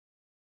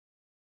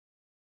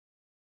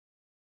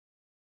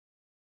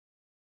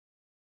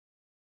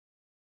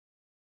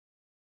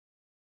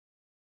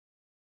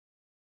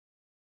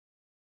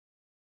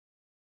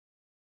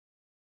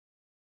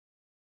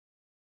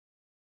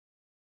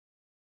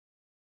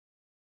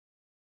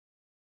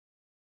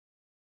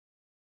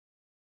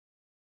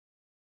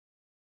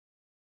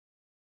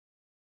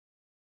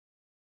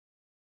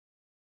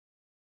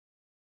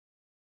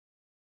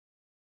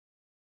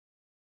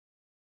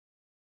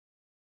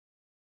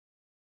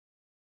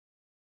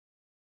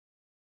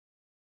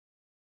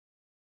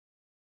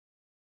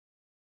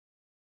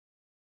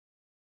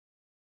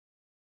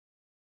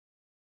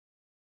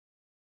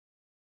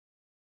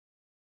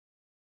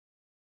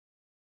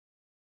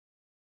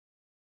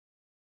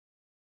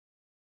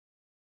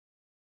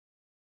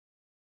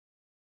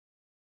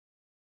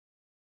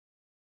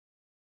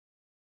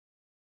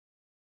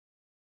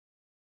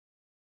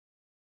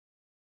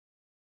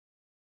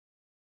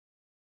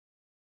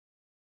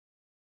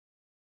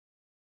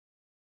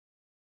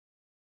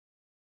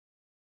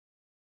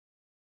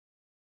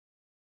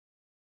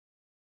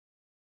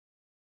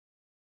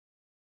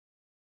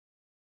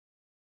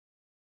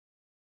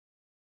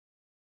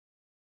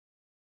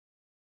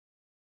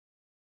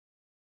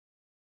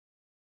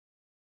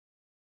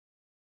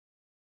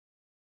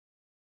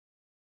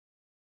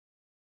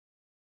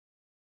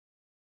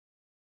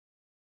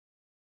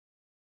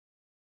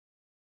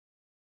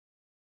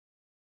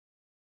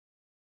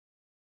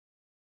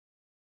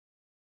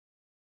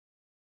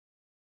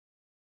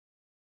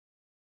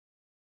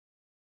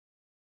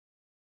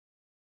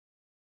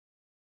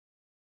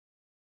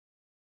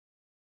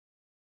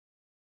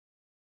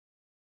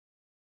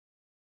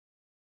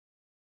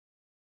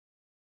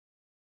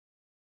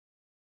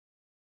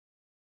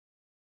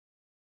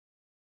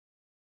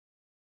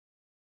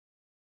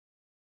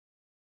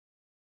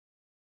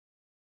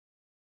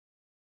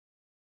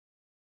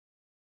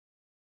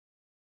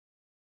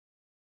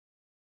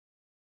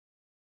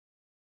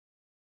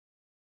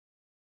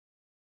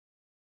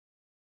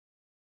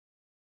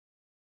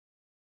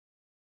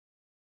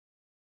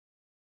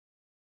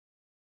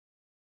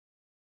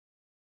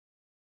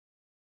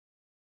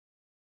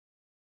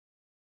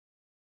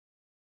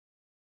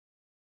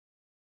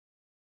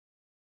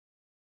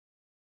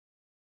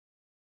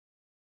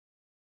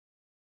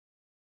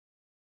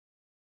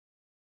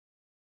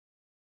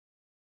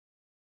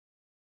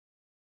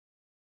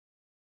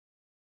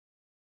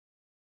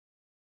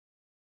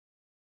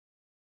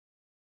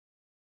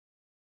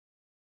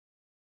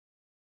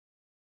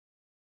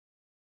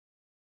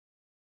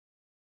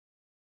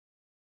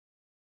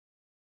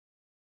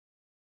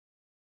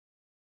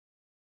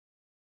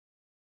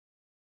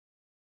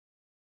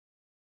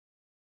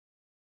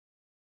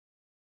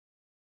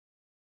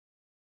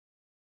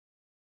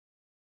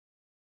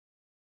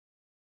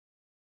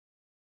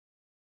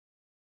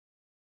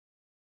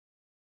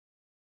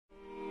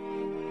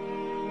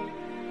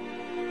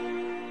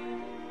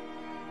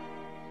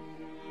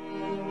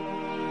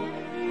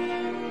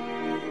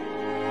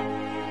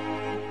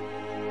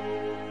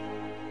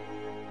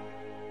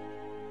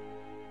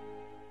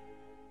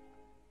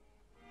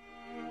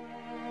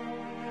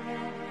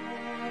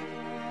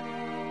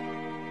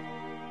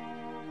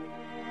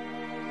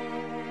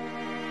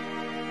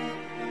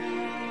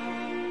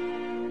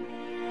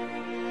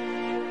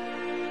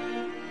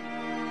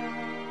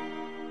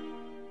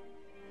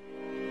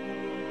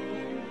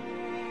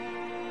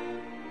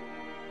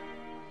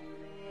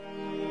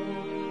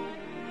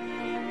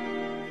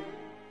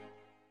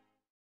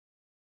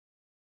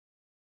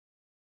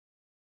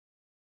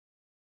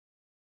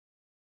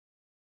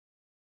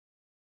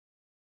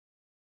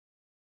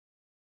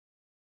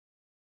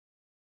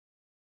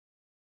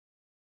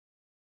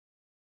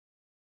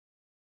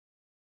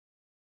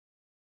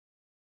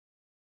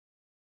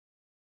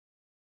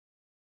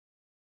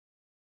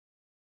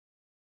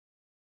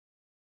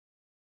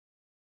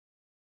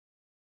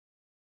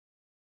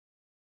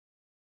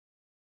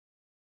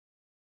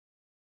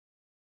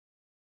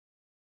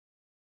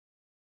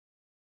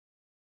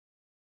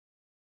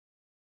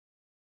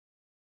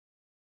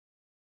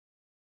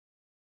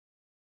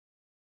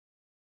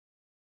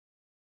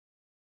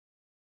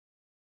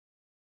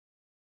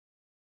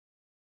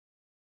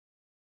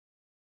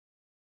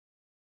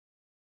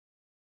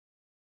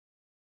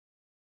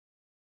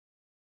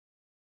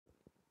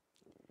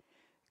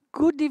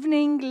Good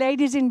evening,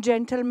 ladies and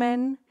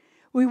gentlemen.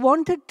 We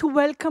wanted to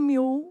welcome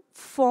you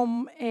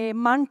from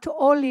Mount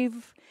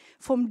Olive,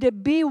 from the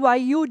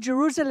BYU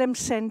Jerusalem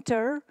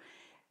Center,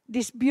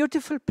 this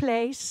beautiful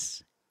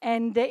place,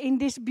 and in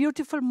these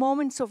beautiful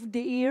moments of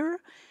the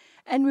year.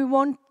 And we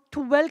want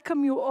to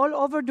welcome you all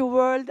over the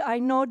world. I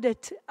know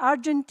that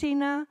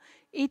Argentina,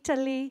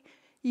 Italy,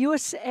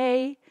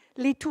 USA,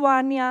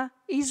 Lithuania,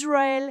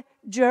 Israel,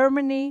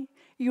 Germany,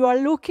 you are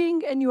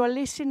looking and you are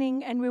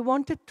listening, and we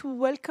wanted to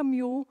welcome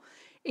you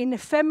in a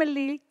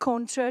family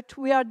concert.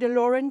 We are the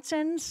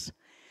Lorenzens.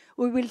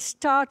 We will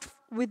start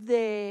with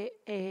the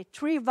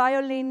 3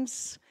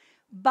 violins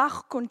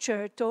Bach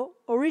concerto.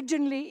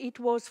 Originally, it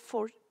was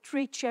for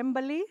 3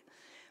 cembali,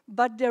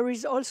 but there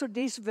is also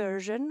this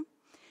version.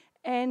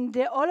 And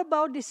all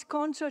about this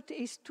concert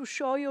is to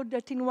show you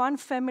that in one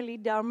family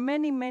there are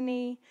many,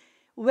 many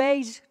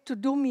ways to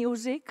do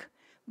music,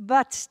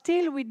 but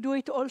still we do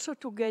it also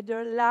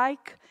together,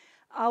 like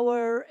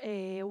our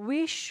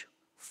wish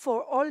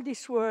for all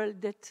this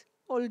world, that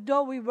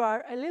although we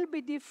were a little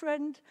bit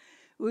different,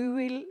 we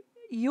will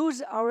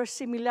use our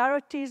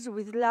similarities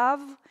with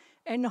love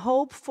and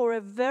hope for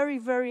a very,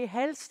 very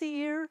healthy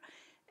year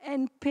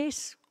and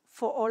peace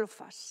for all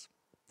of us.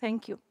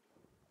 Thank you.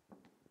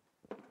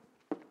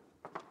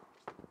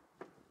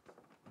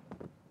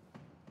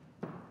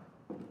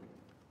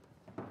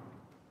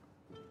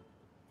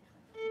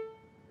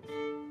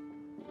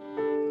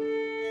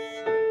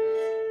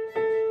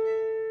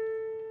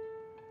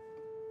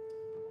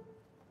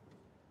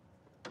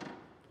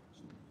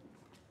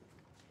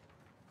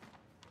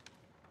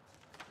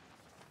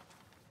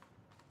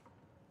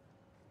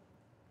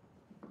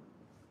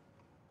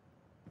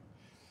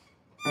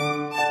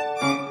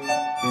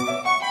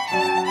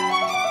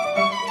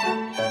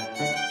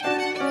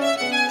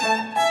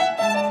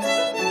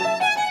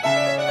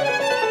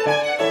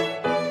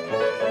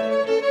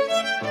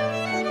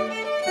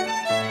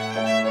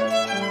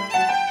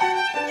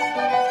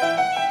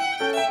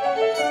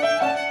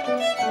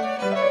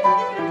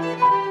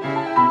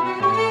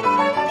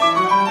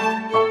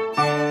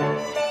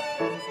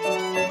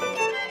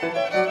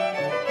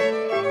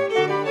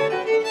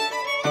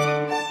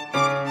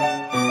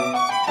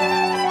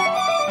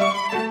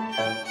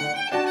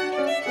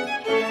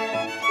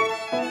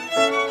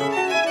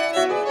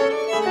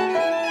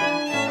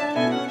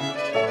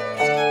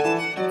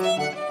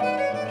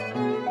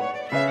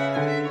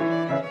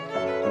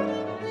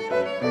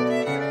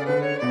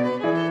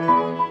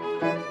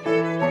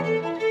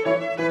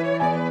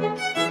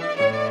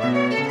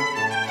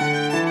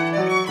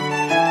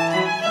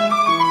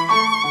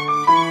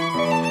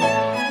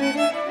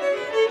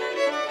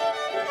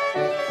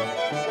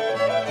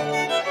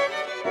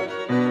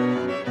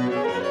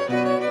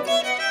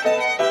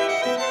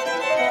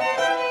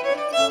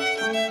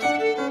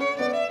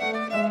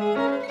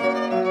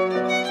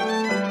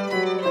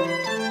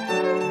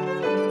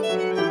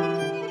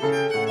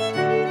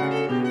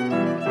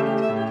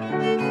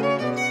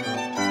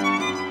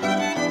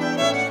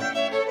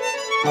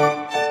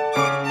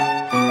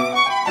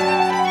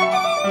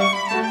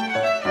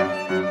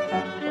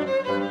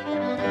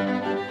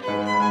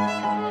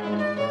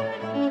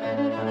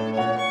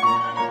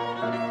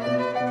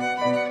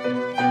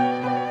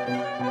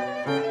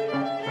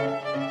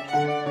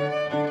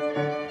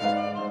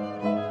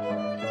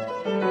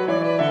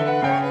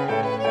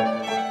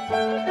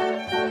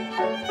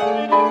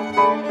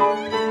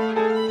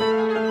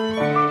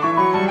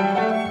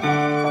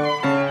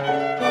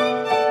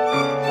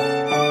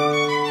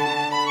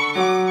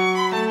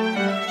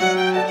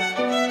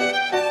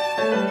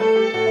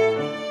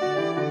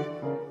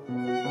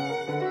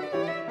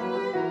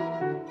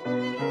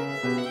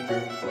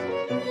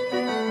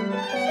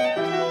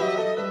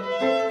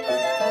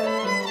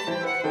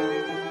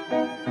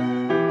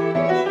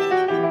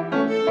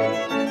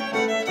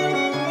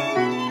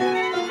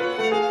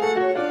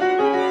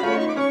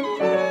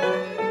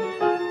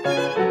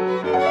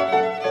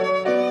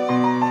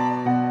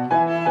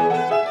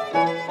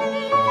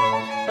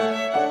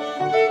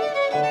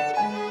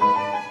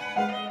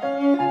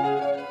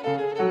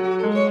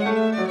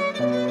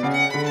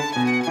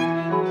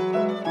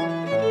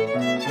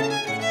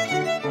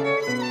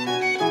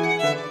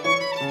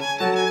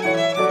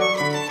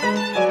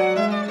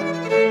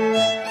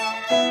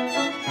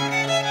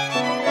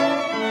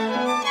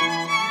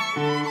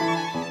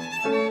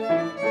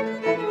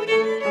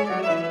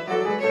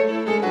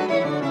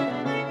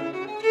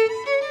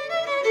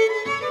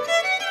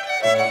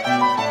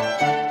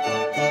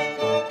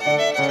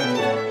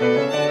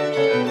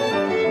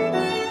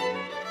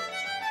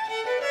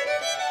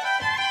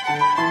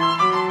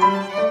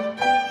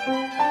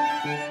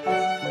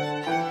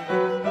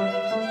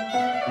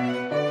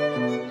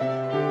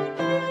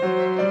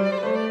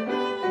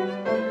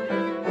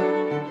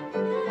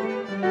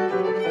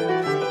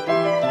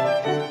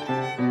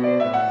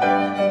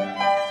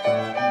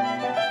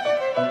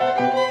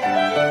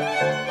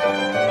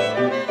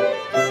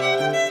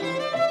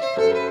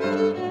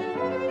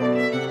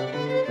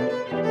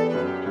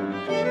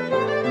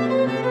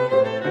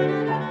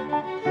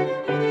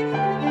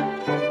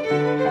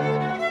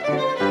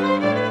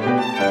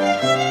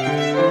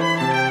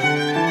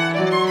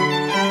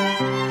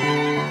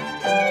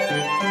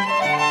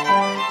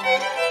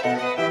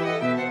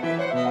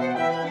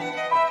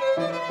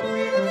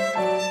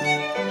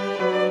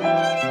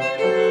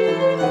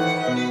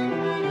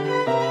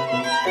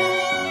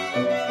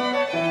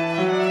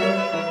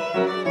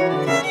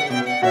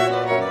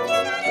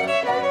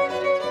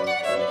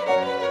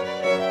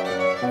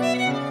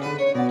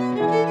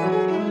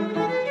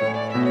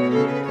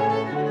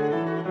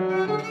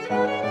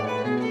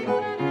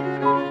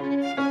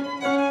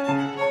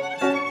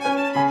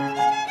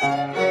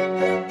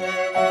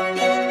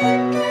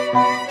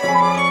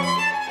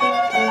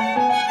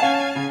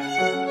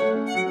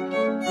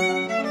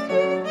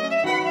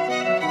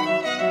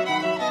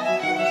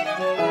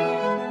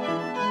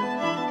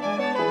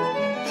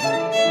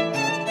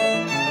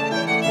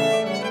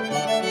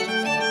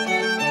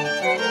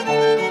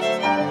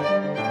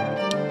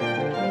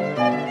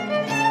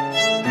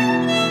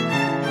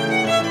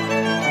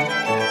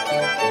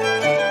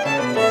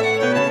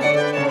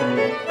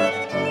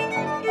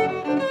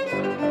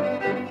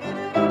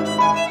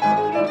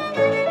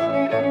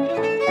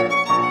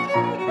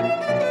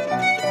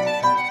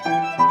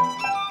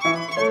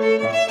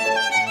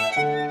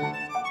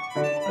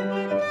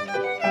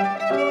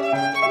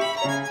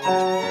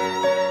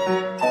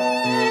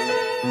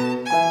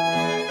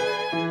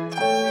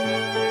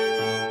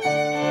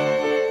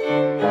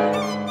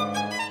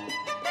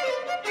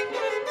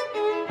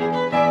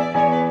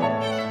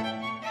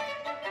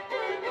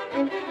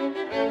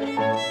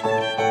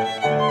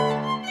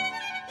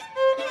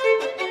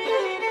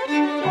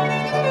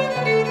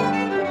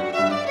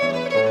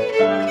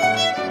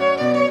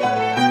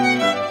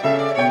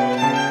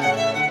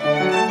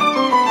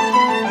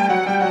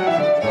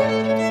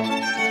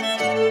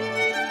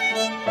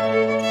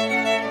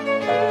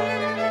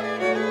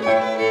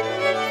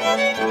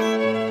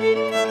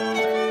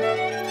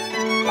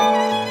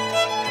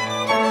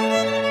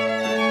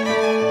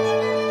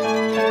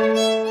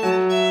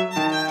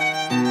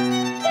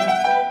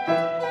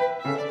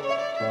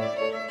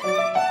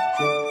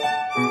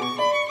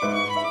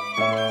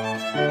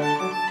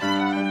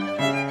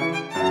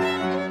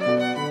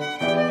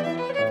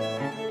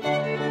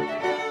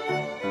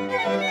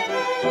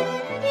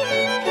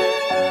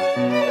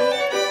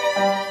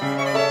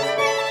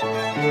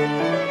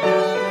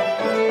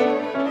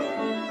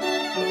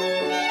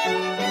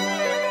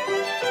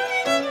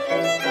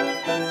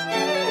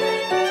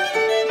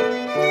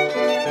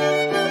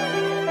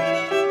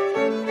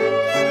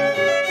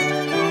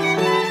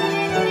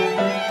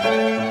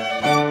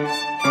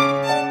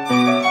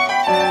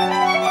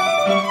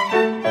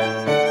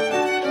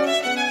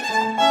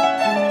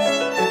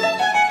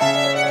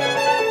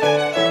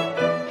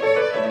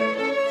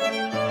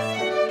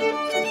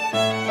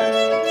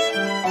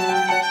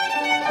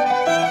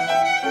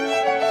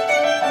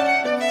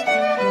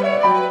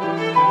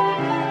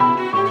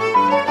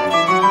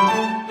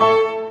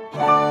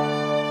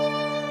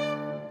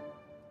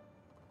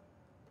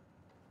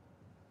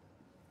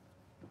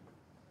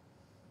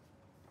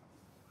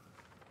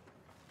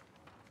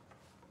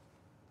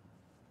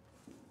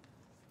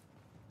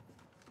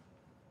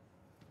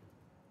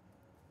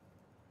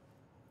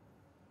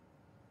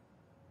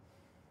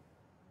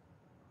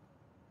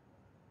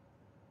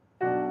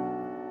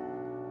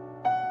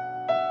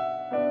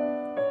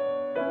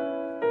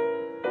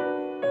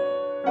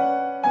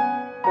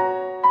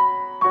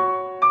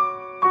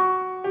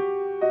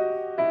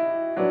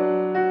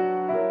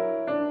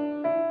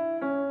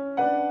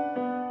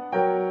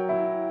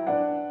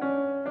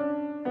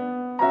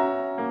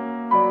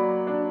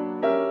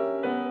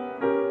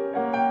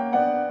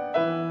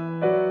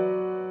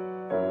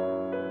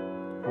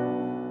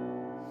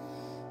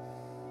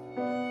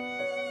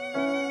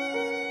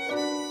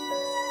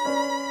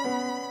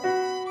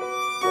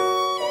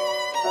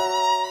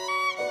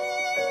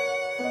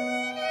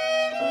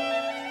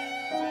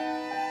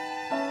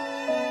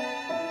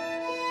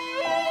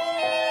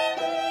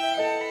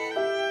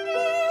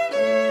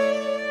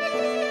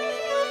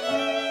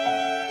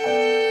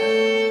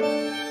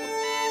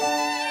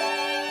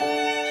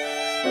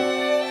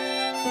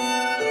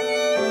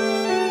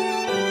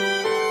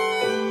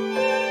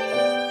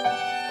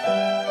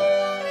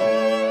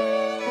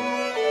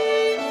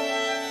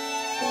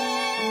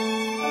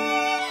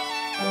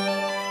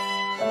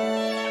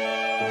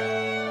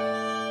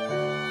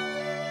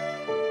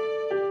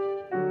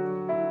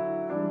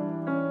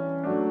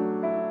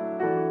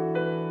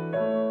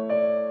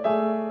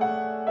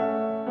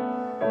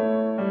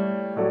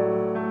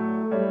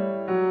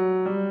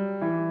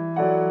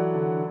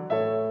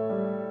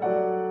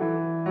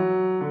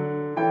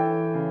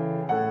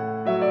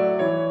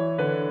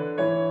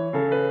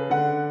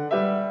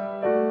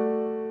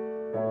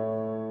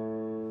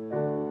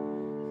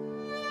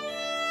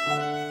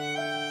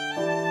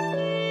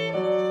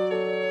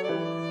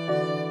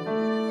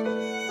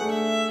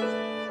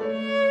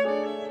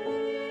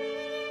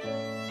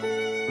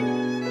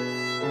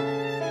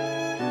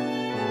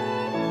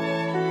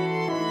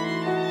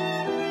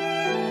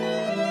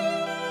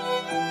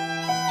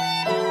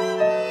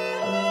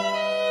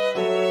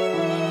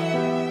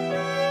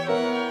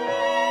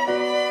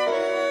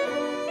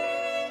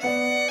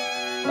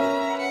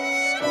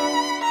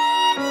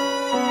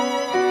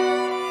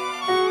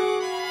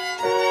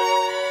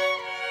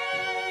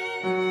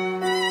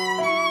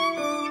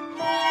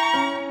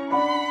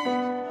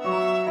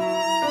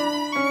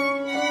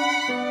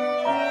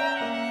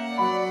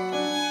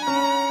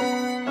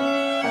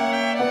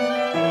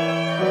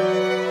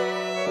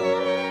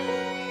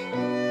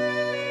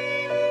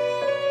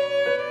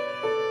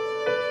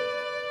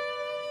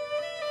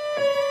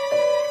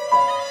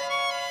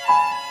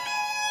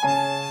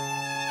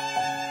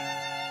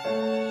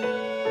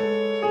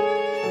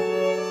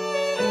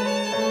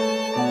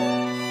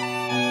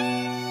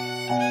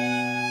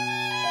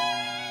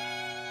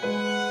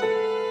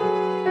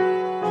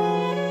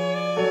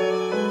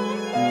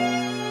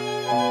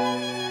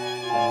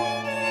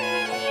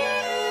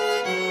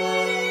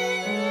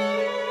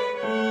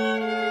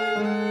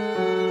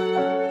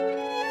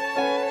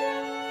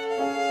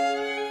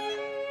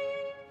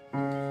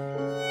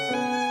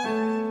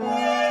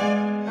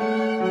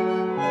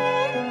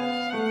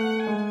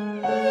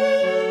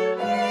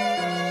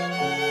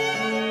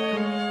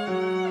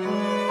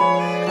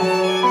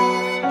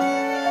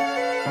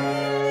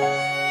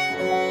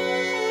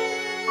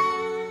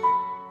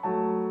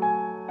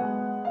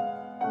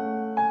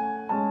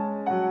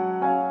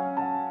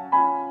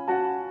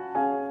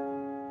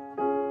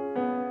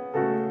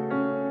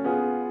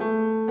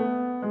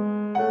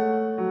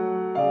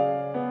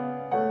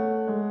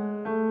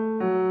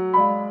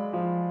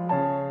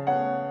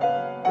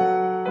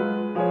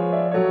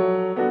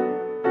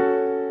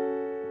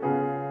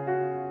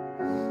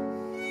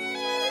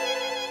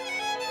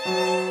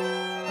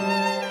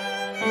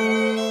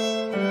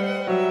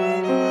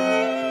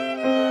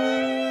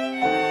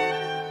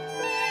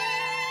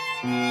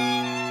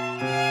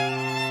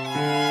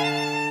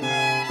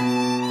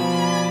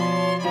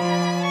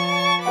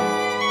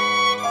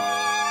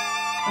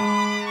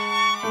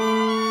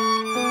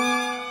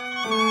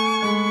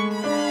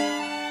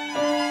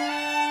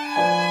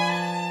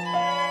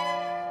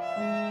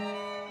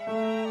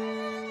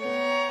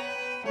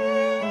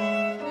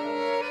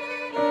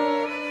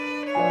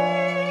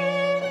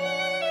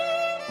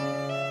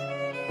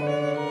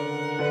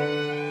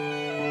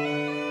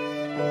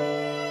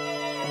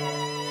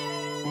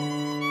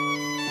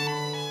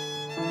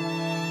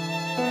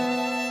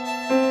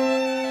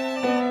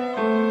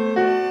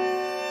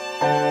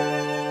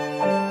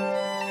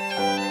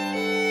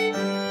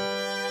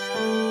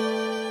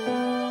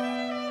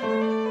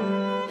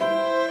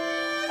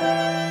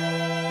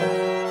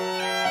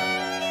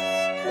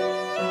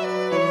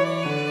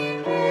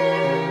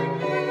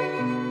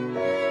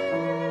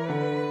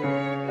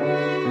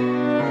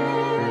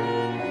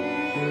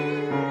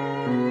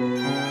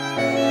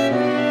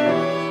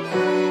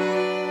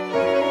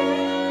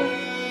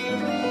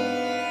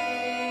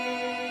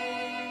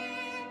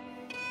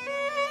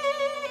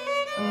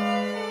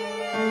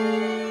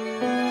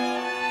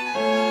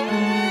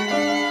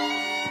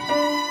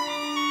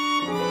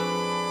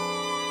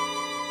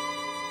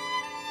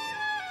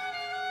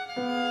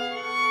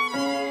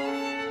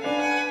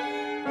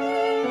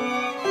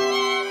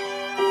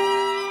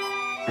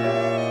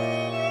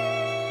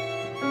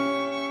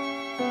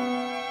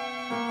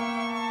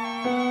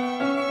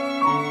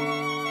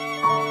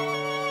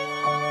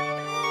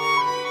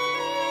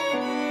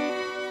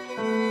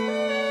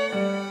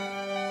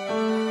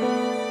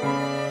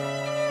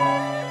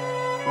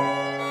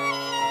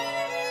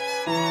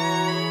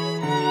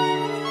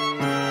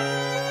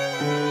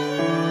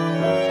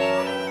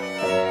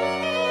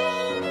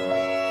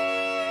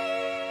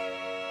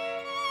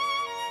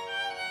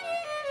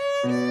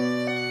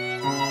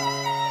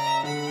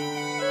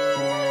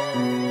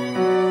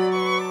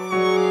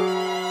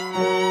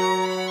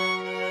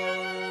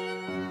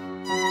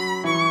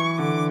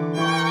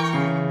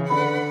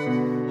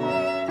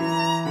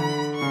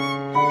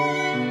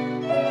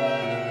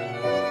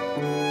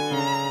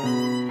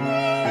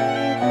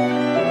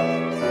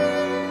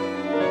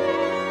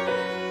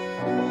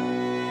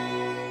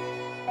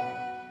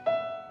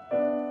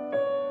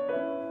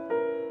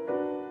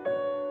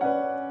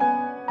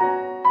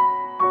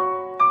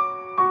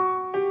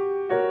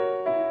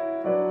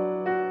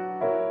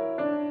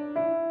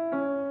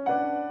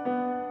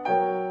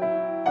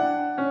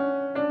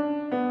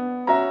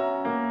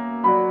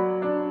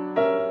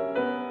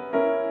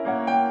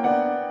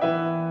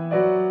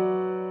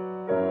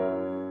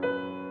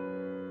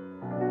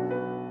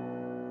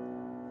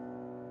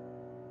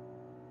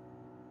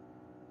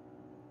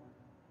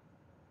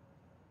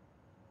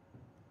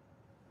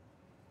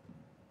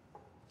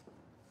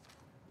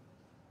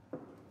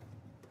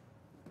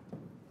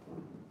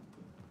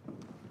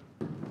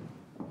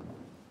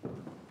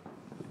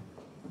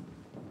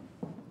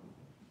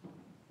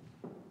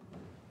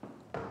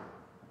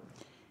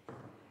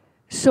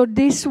 So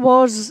this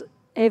was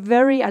a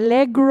very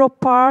allegro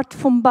part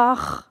from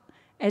Bach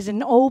as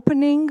an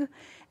opening,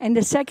 and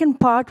the second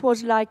part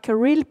was like a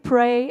real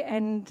pray,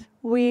 and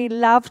we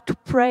love to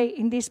pray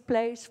in this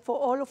place for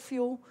all of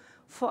you,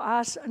 for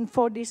us, and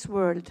for this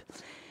world.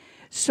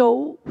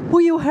 So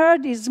who you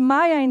heard is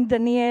Maya and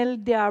Daniel.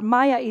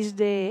 Maya is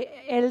the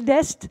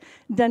eldest,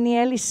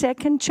 Daniel is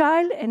second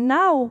child, and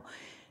now,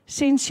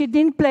 since she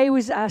didn't play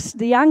with us,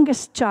 the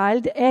youngest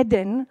child,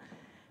 Eden,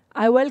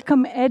 I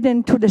welcome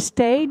Eden to the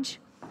stage,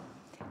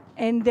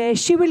 and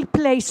she will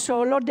play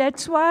solo.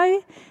 That's why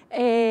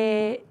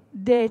the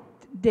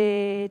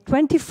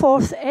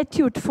 24th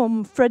Etude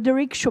from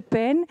Frédéric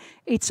Chopin,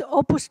 it's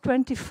Opus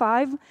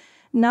 25,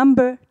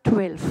 number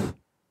 12.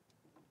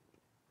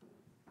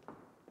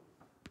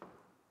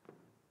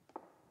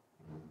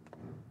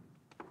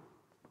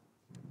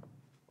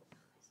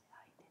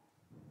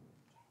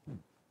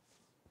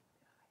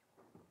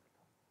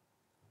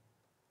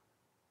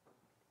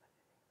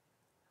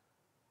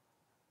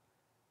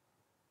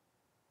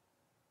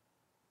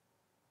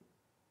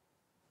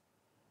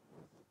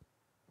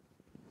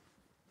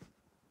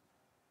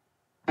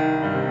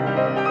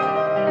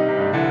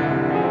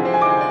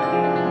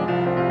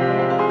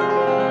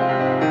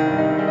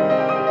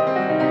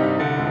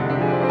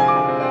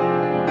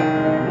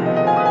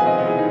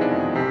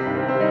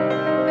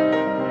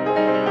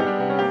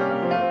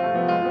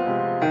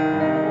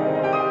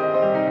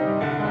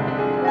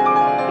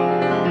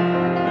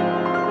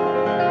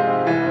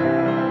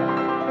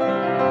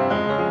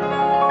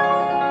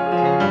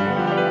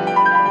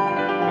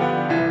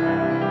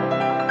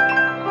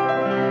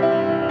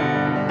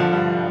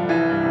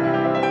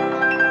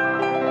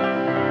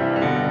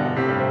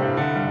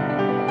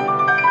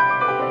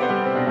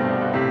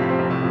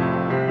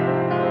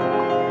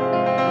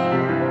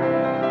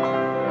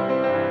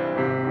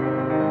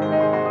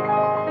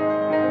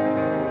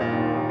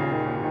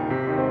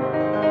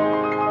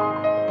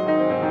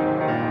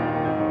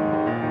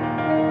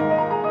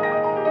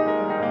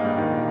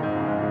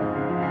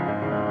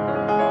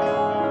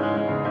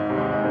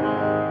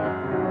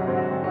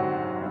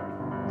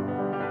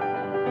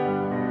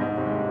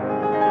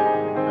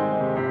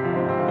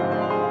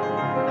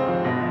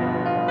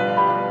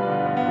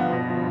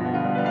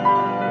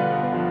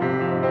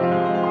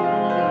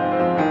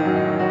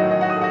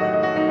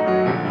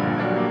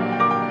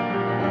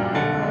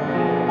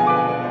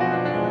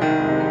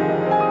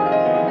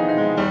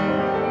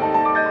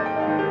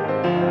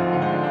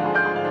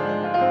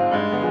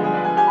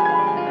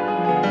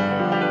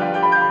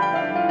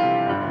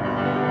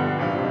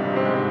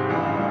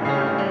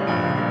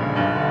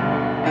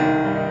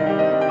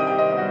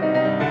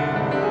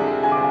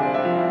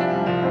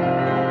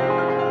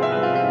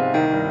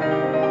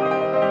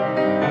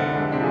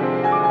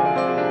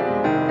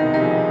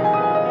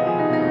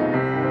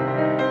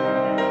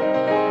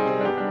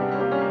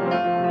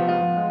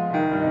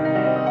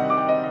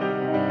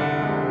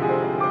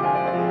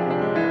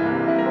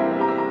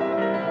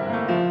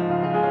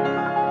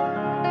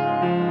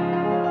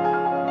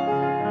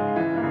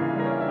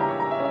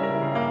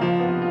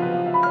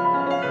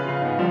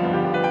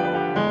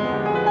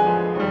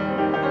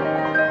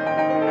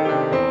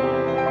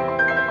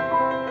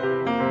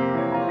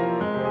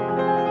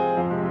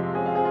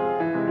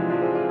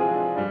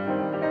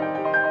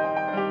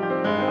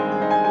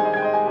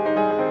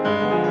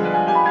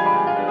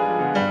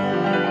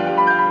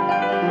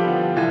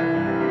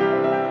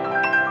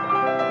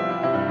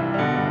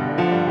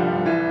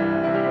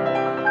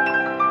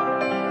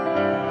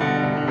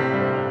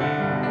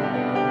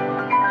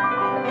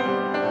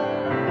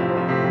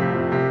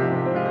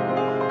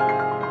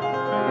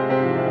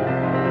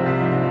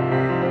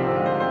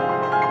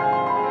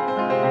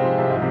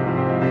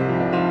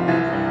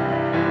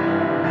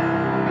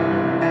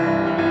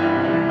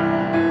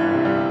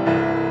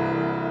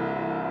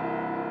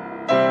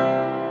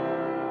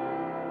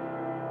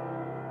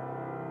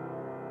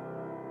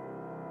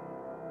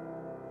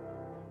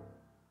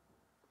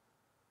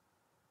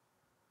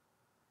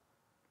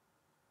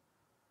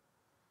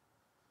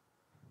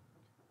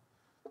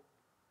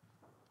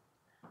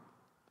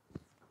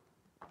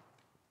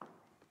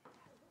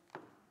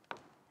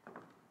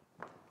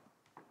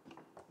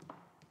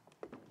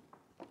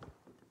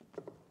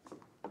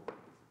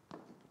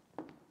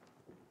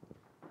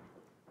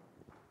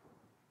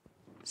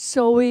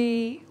 So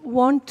we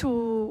want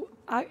to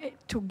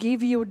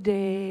give you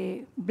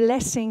the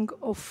blessing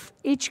of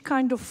each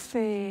kind of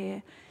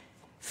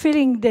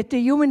feeling that a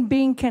human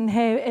being can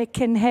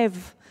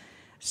have.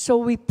 So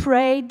we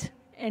prayed,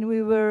 and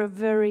we were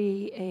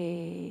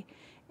very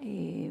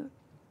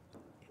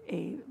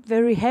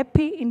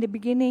happy in the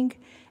beginning.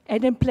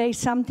 Eden played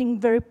something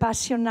very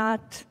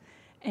passionate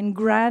and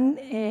grand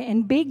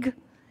and big.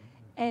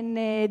 And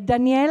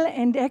Daniel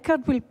and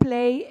Eckart will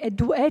play a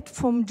duet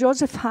from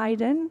Joseph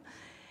Haydn.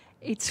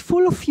 It's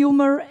full of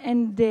humor,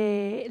 and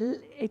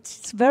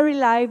it's very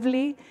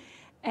lively,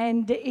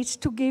 and it's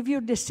to give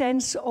you the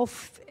sense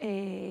of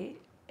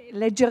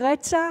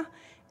leggerezza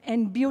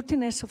and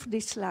beautiness of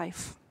this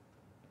life.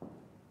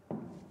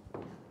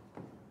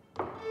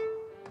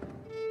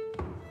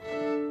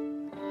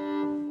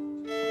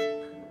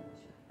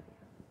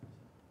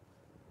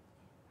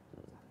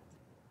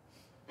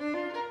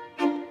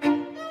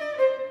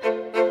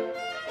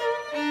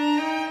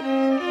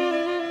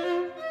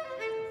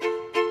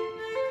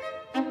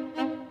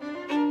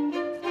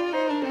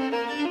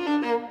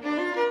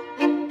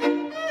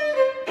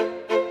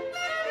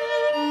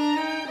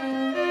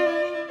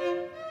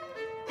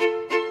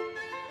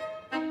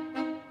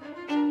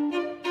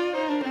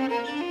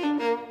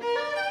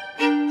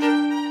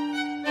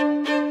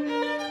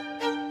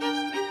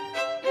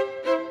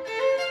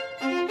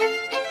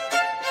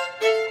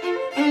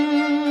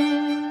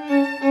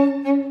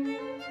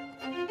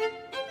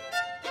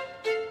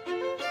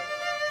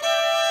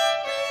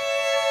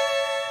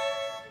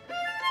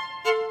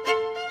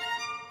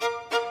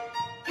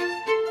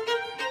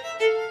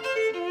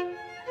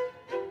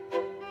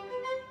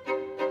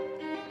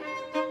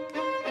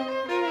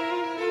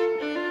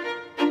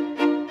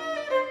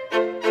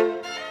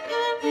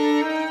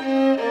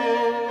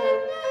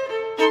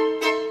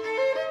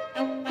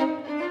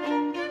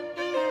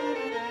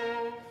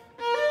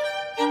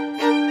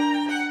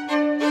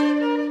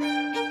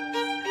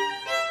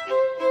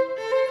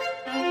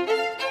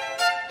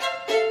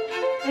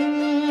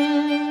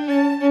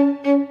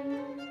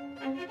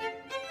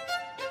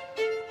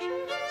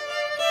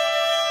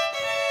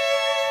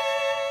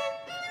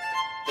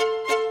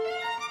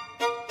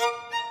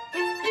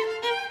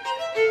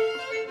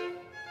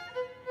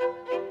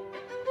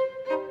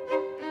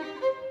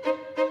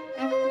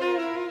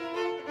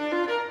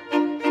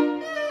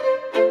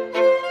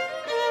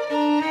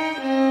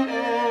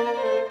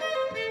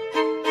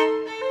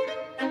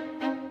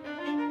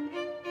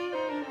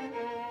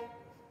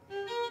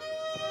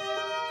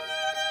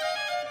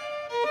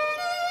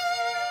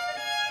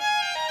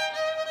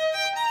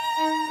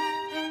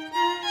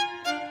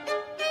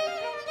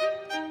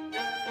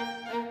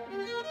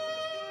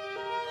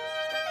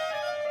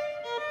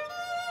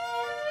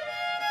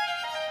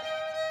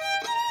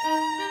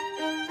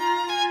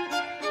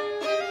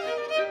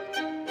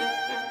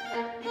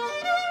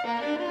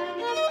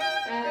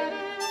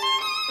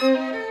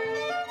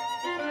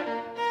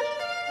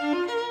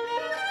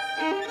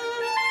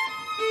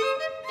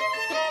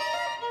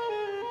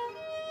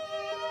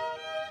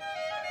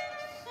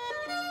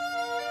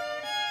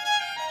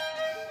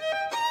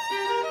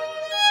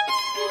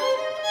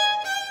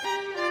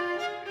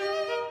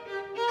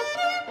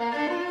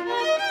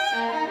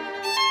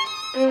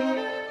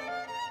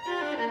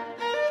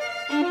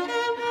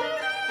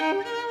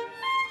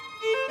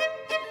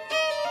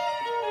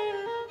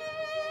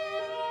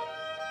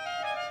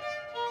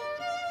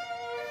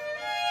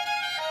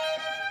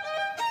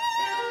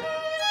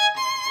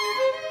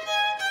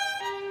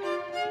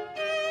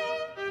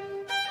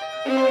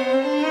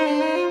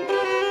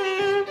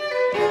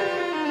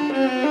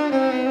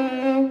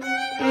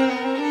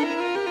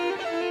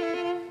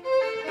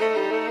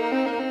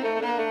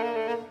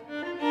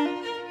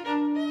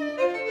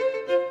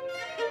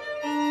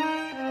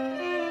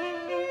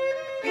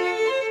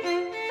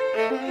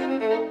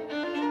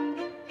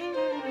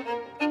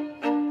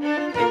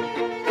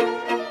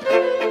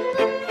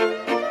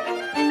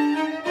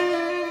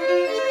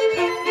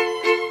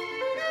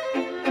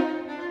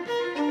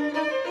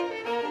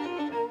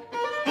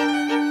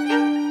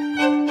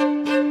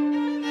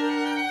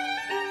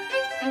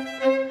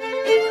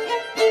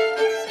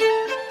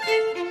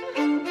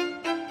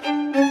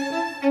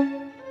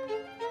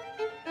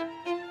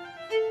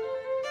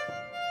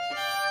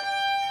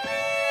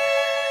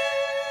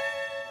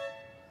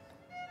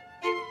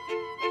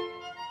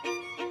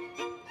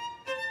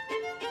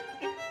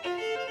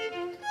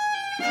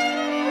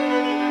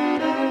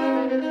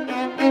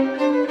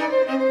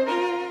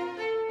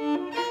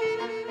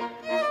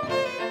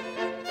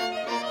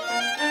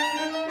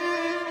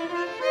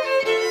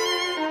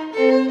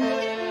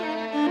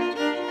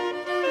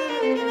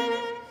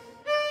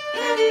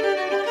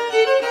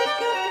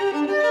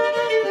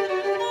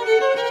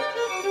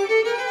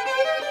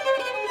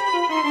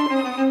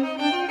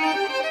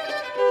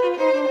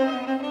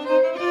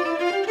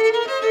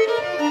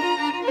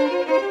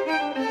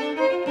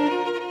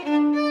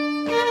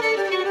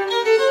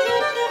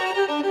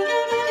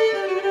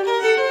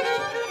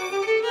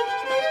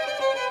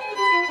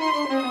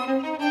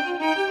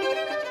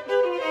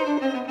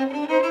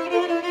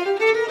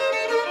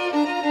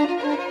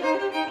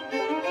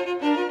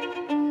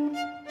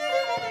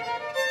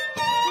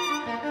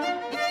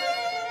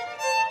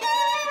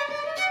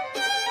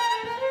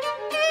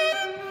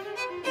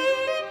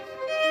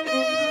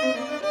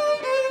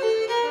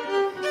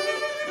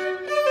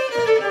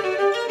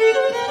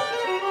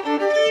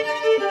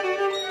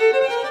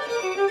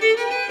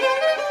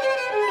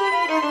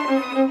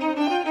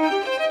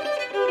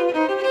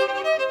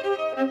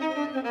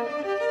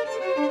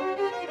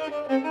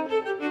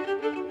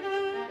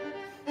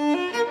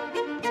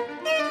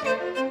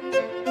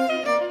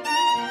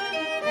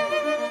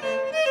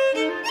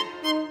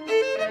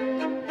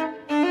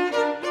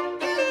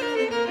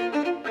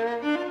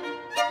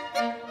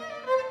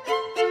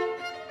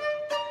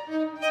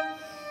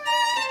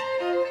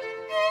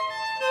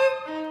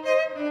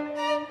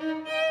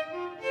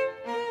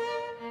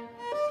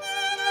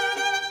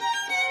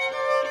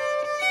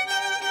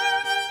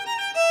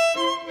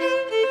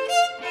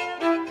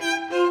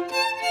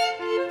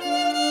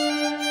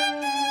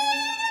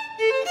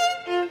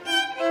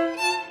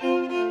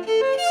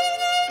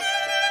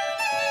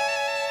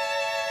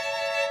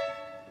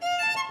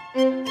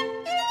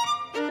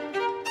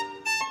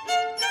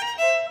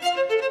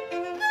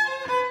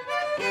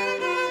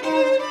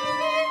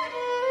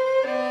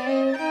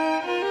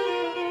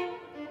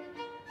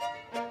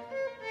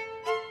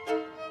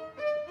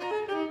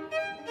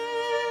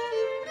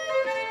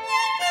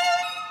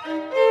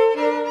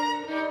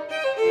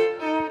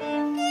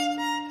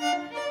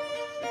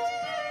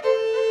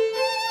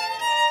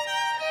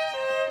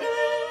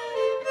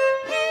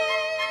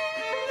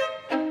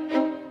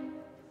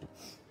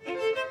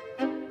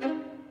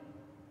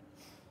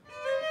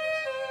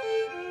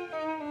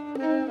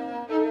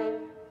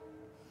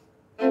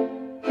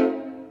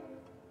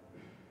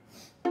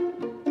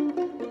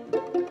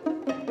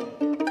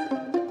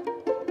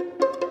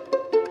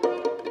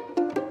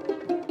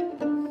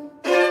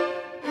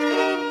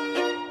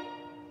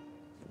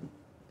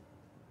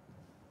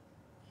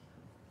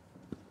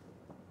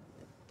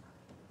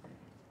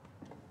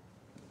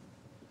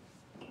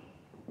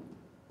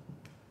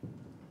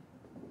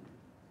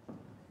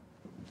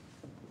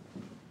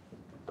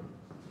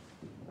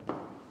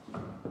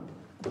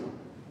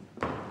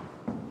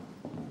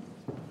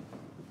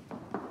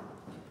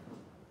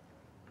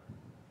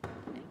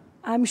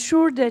 I'm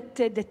sure that,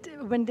 that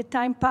when the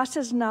time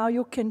passes now,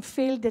 you can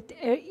feel that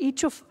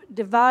each of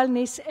the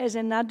violinists has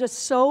another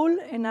soul,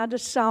 another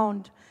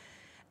sound.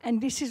 And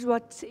this is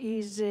what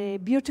is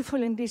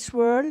beautiful in this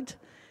world,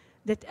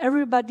 that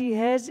everybody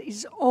has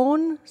his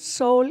own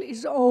soul,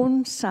 his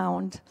own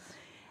sound.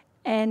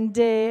 And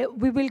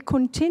we will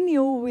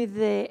continue with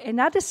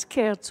another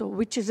scherzo,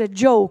 which is a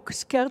joke.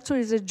 Scherzo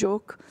is a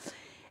joke.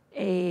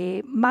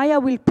 Maya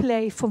will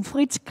play from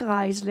Fritz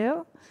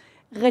Kreisler,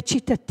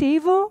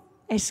 Recitativo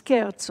e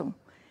Scherzo.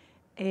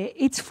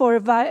 It's for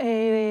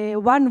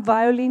one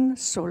violin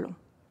solo.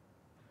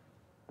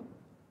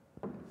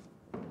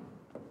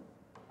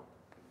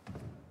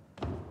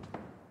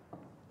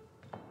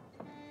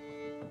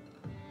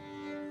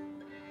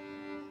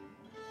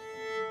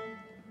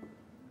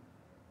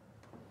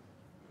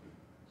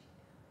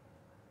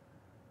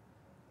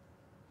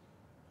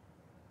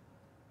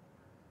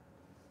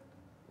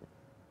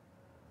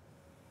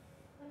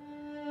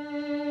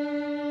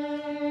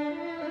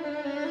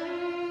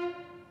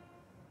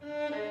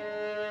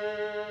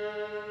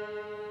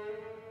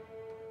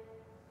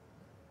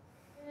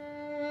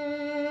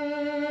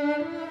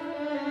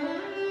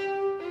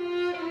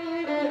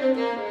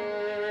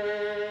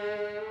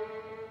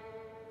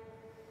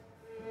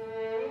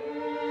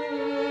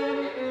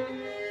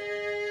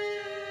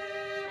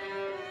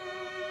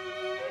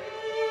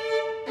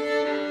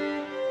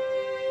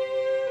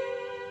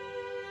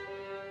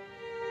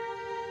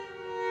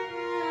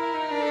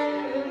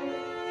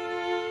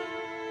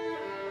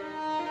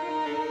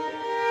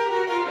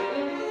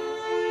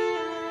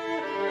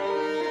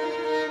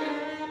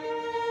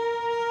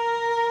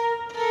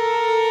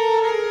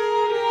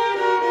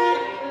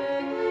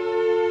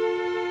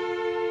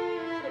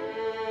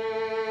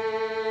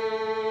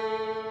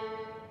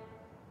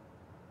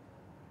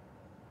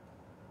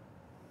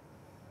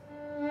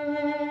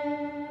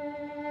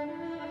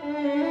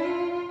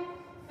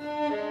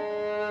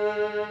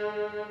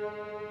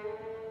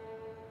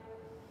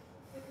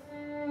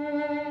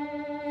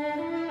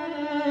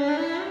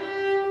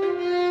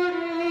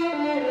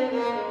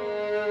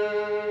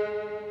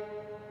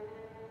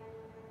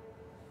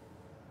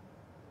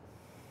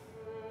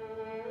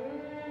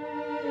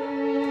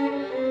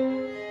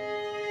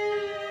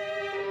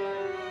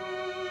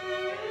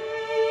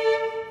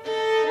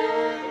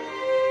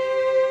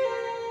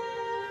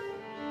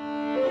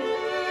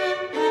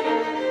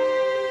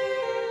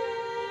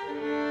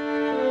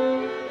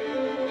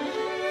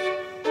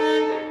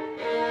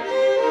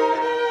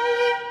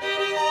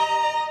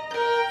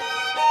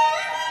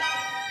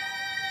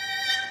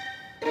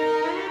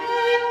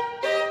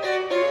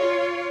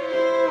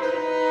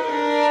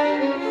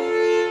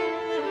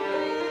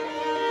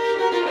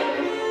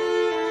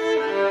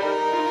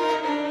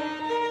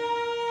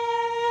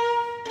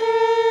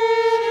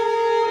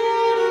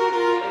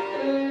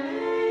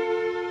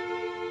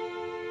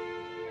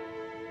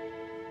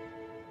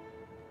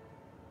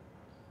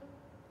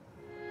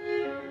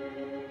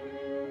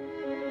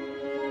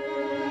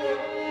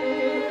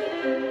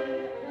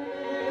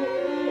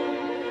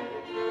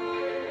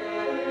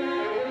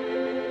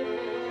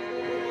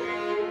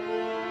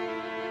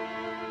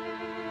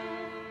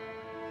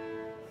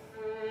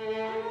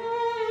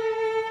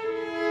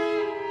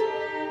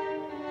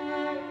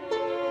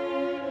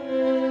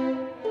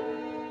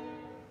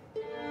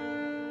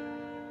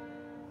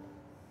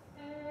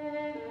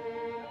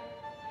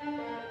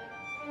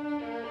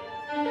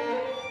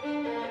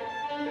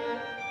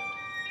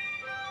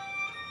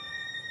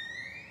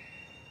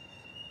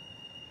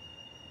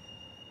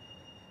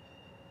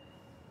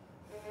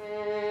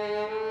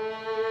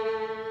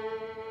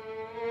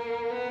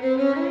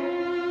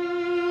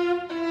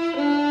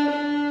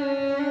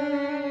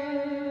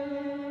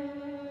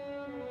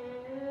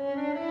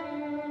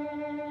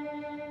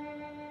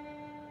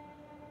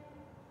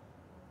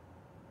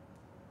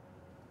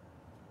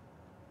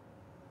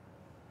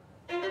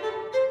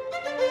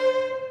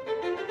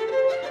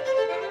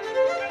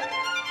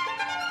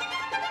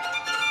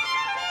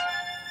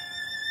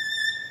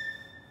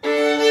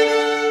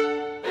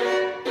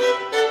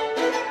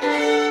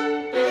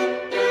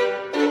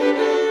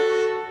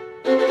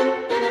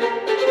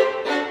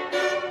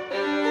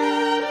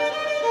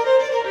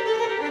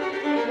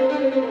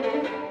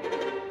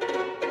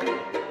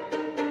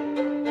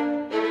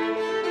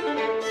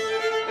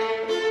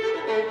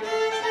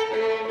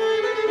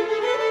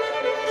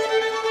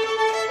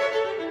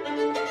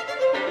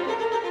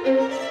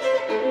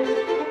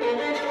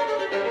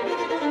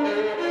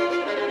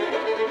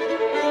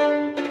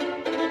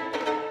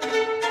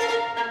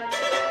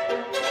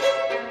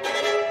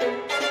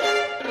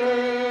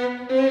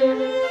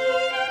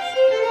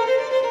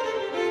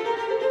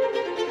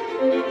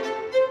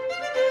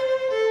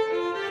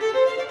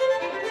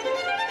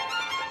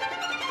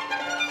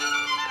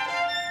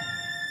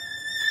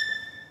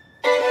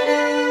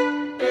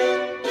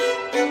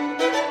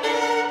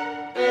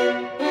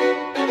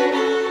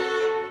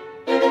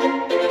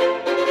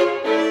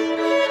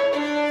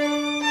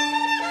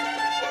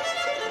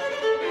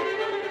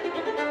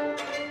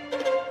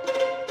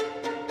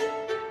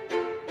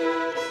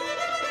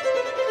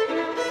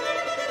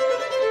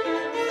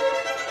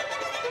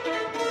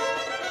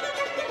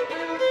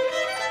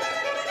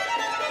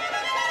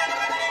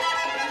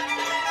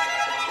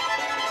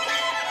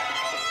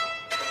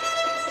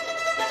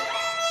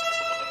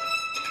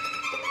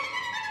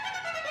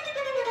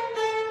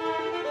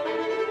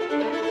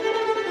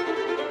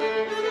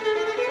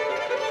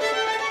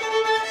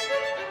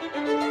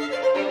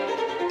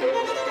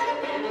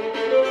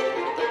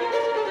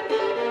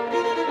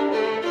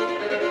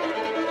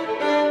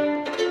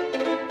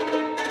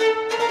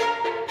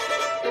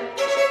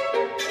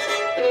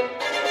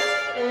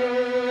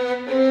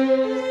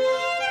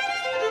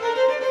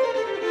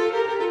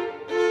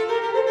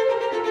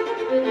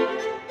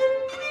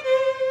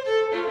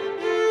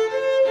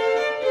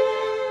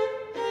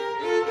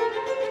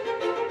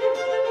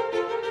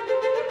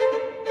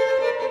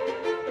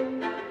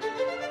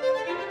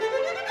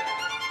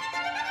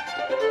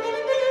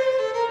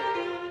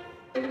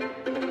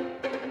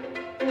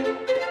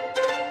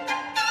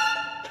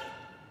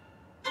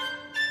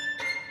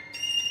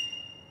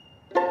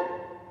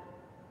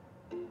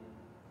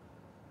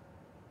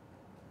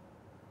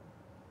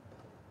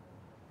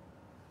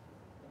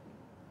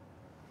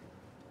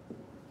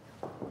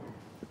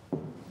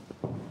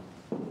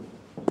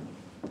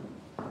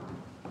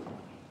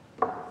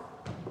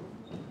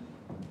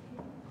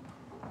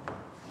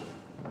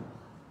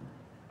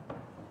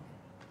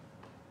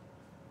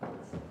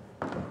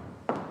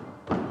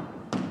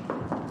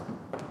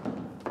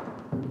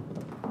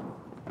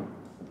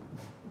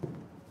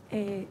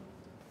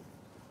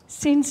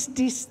 Since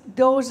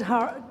those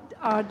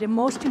are the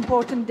most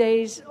important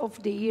days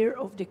of the year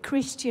of the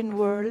Christian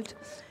world,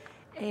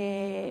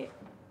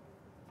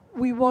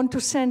 we want to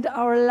send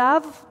our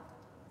love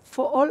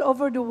for all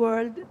over the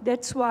world.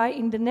 That's why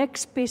in the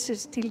next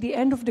pieces, till the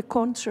end of the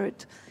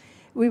concert,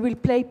 we will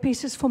play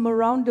pieces from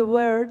around the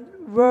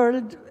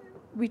world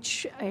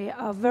which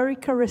are very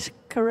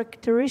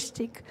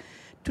characteristic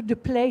to the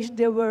place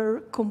they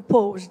were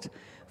composed.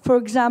 For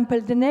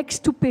example, the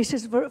next two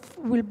pieces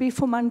will be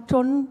from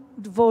Anton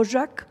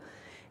Dvorak.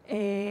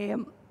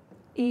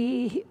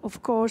 He,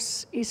 of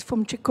course, is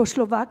from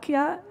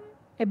Czechoslovakia,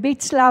 a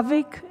bit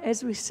Slavic,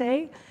 as we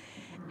say.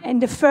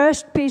 And the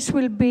first piece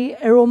will be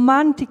a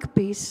romantic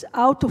piece.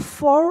 Out of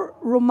 4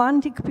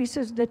 romantic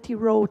pieces that he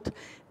wrote,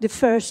 the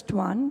first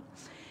one.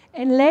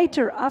 And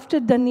later, after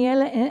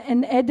Daniela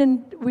and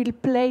Eden will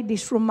play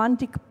this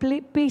romantic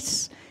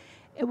piece,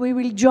 we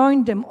will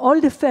join them, all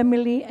the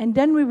family, and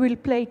then we will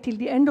play till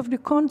the end of the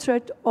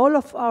concert, all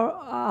of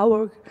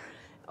our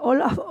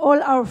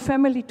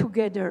family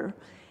together.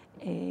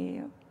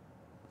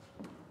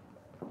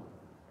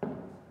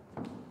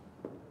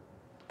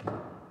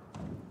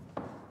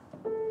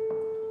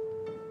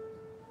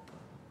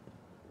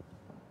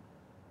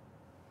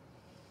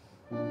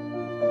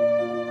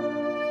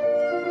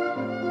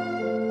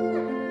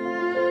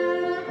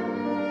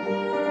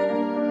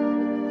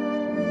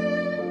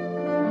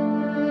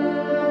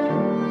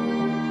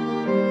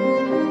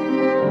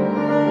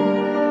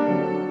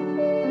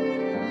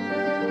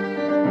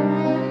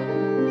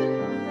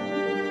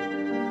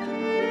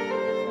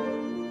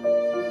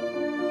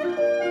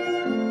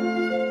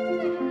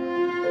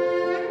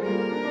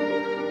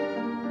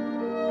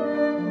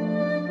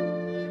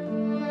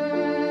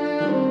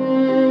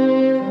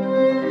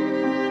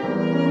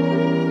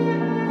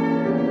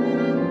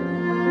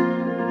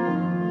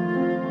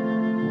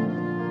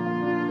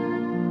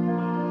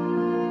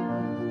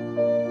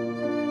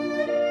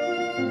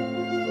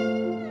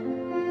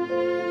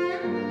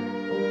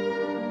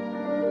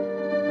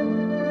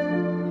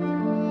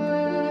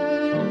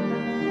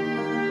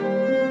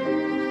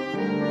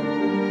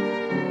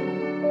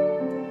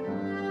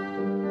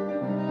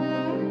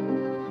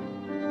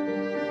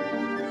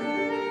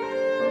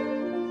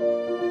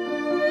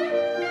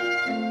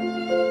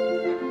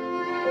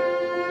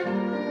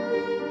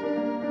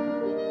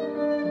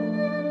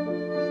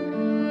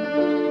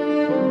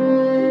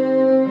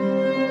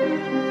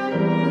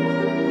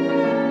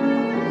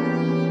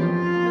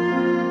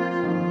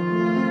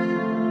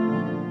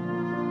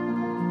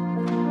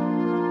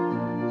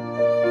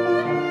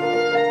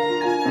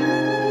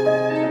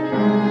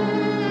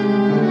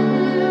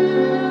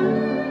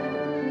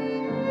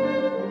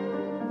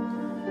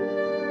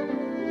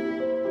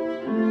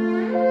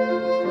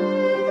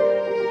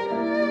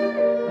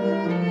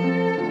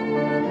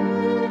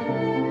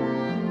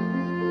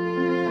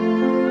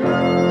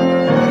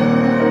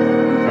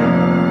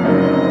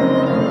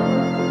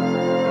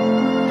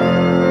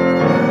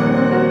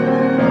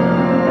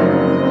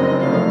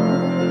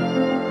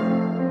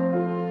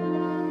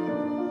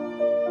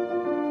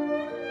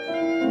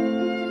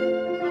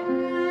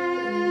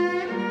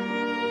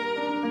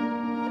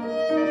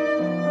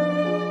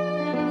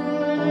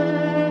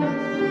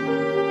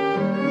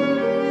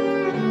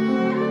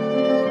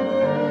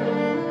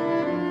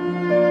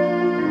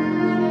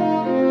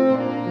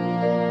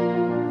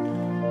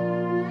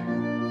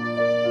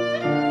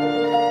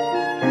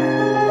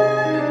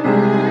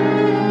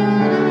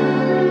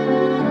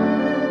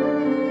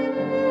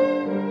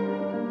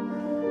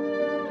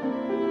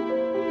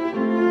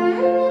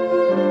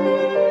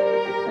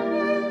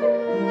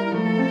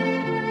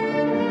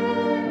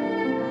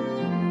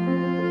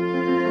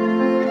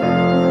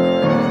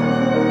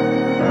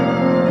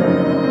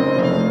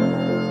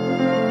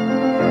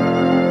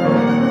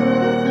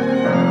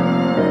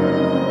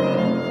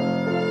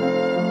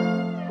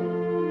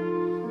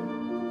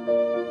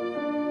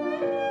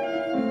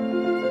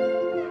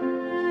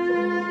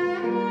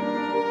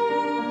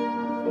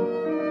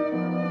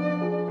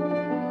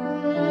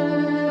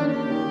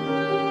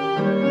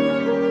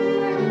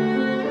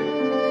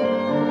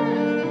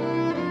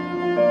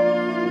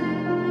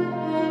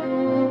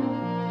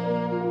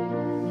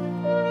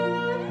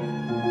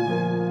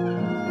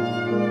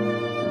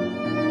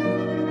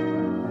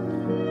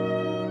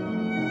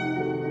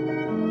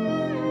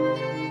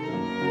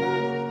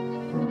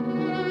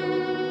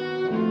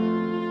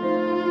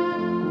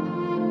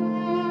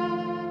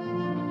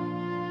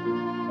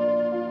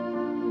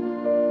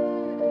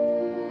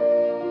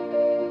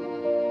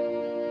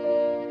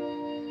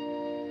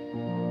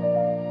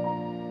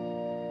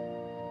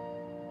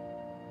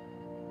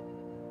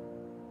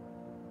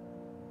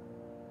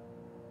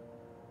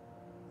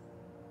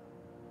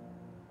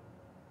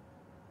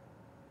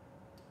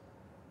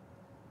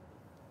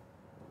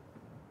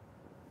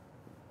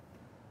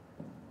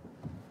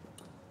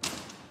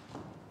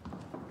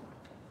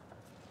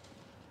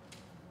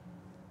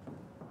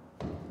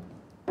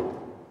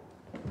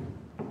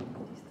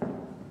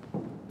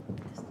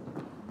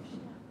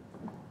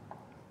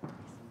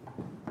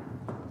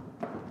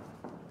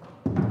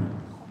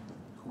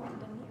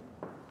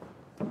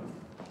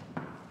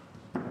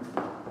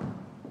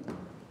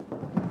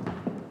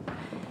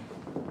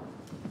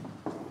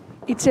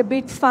 It's a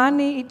bit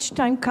funny, each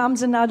time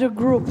comes another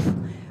group,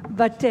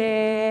 but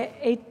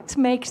it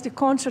makes the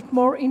concert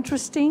more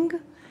interesting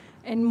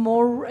and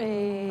more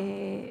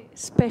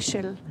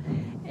special.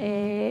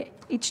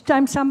 Each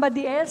time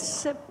somebody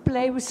else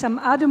play with some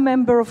other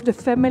member of the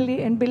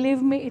family, and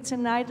believe me, it's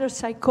another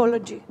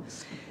psychology.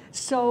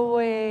 So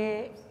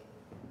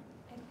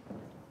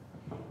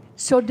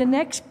the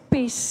next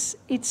piece,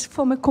 it's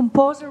from a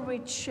composer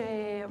which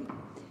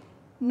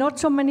not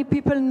so many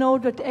people know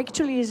that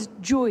actually is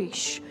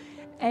Jewish.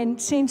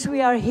 And since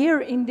we are here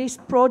in this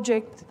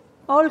project,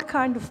 all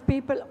kind of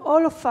people,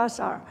 all of us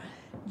are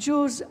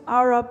Jews,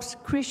 Arabs,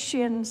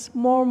 Christians,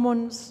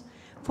 Mormons,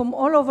 from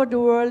all over the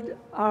world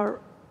are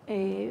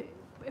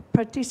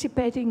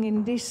participating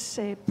in this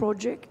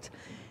project.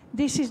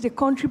 This is the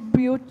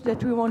contribute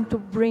that we want to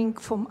bring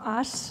from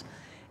us.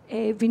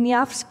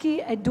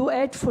 Wieniawski, a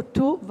duet for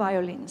 2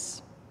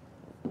 violins.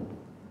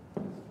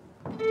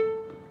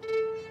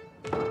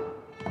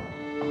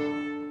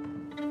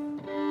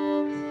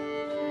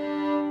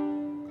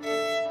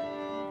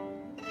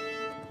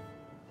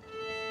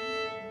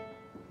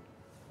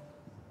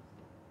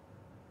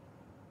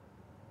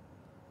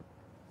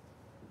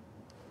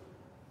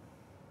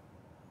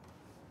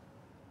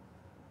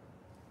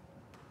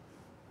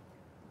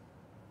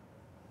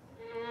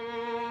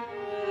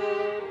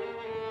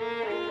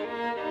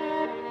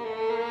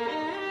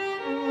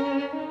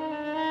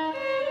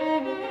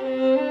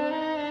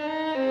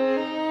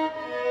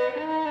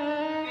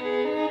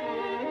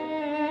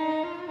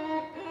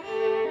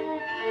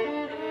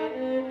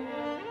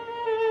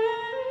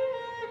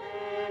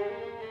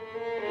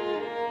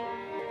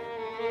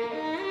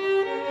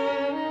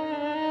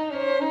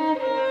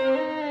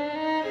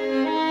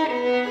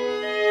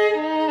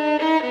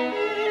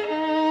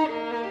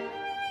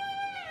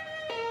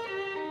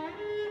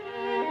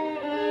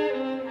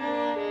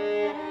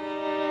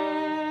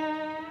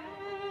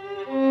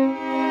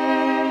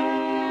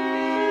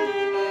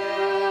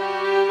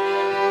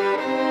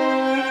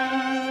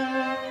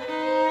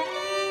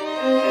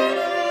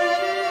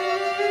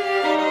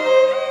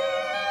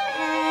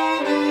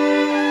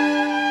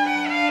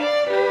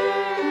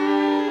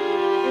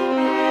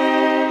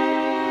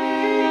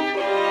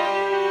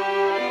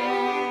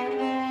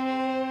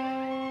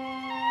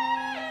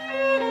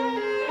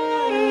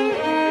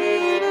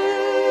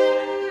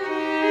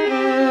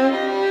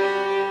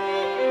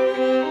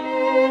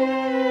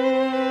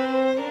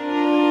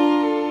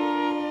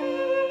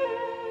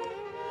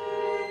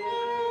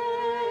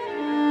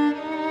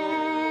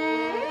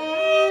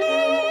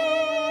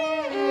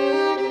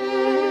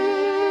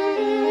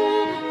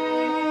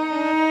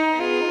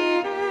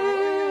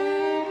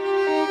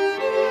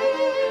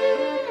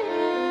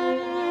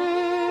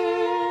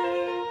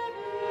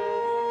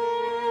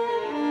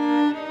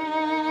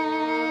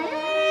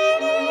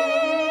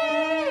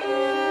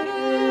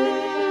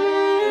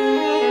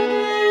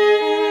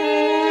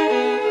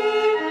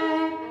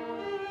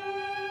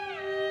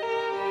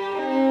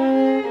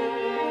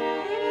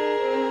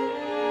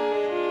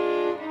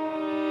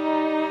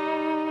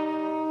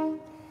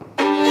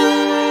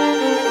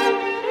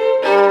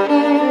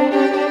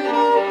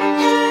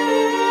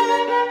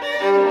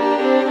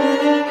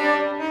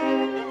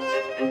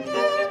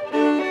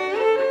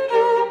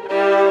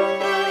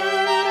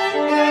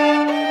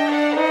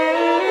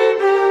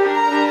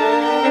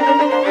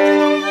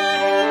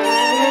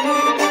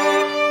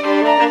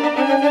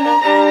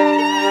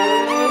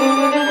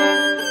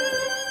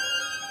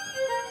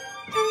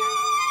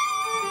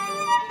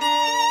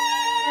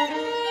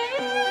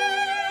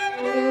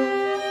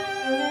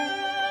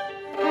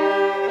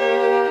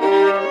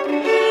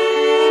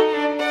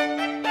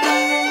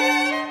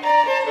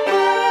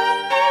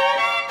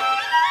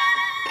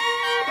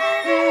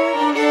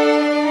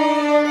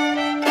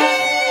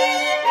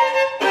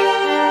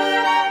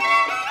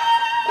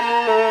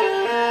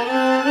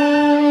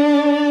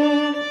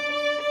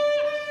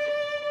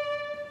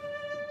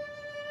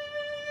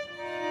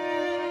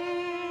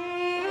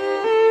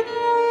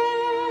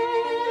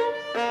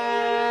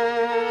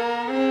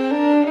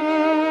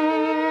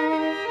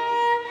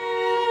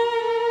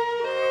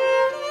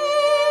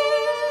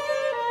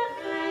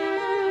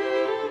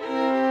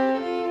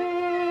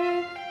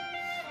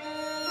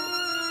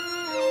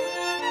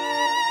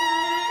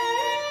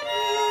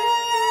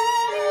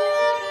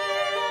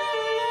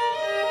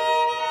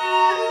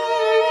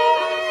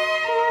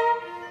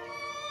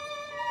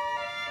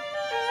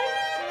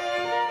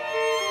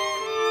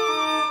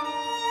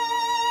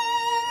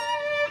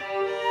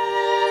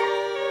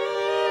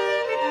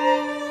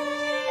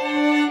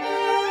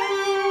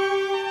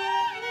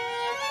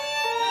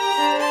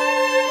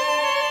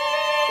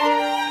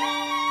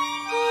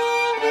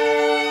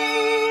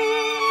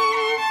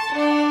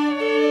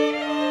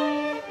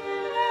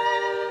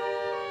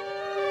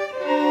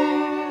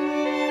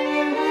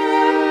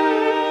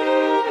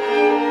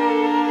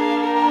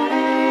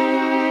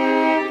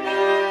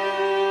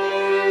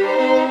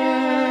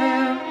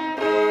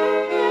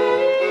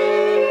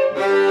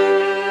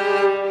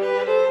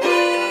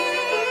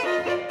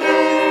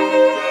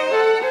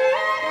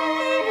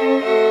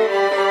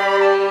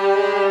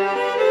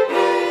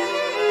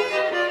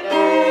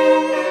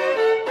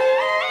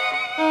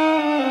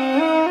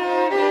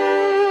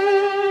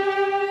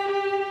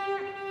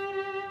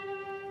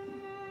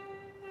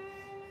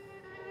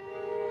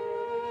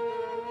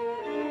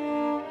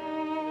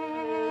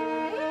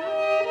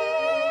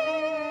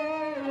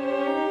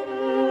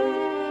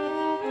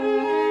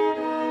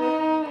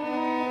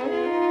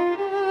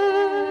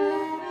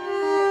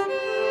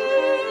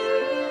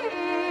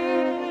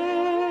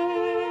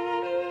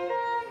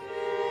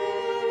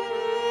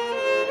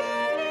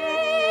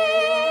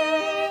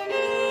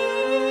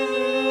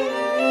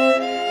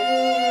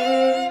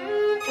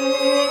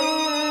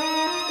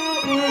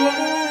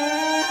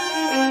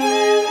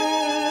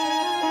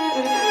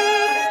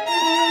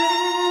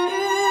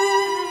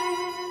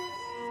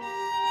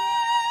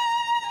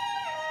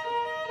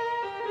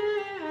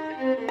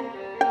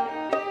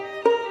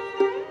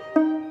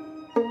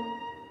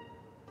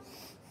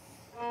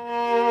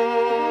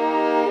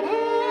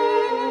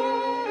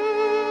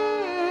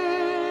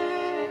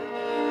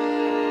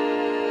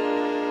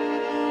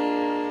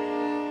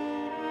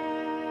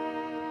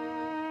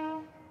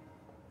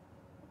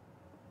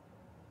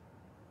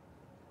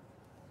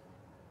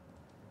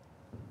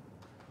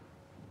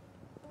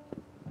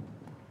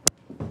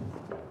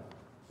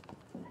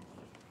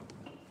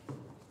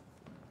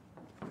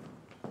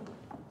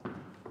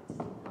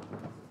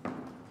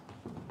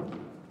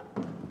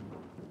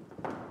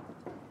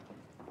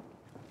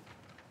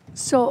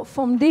 So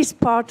from this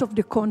part of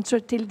the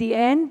concert till the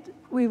end,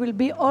 we will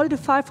be all the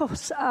five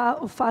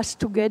of us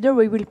together.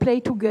 We will play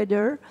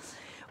together.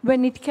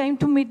 When it came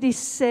to me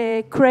this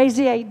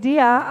crazy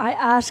idea, I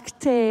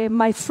asked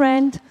my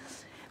friend,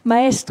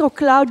 Maestro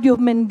Claudio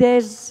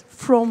Méndez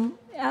from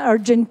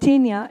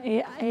Argentina,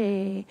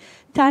 a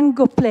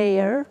tango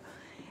player,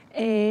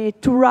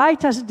 to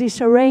write us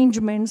these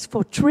arrangements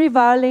for 3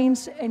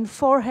 violins and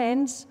 4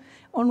 hands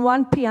on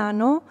 1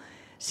 piano,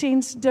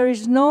 since there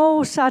is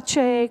no such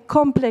a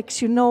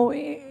complex,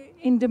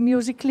 in the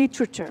music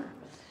literature.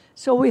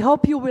 So we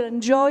hope you will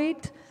enjoy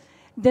it.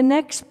 The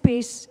next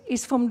piece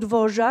is from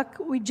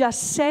Dvorak. We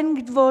just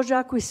sang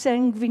Dvorak, we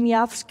sang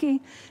Wieniawski.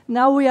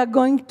 Now we are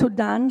going to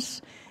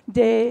dance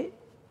the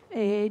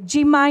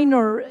G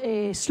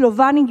minor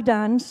Slavonic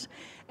dance.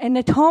 And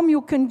at home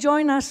you can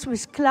join us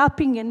with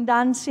clapping and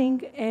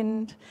dancing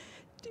and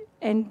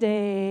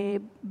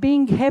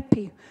being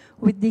happy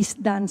with this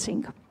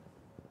dancing.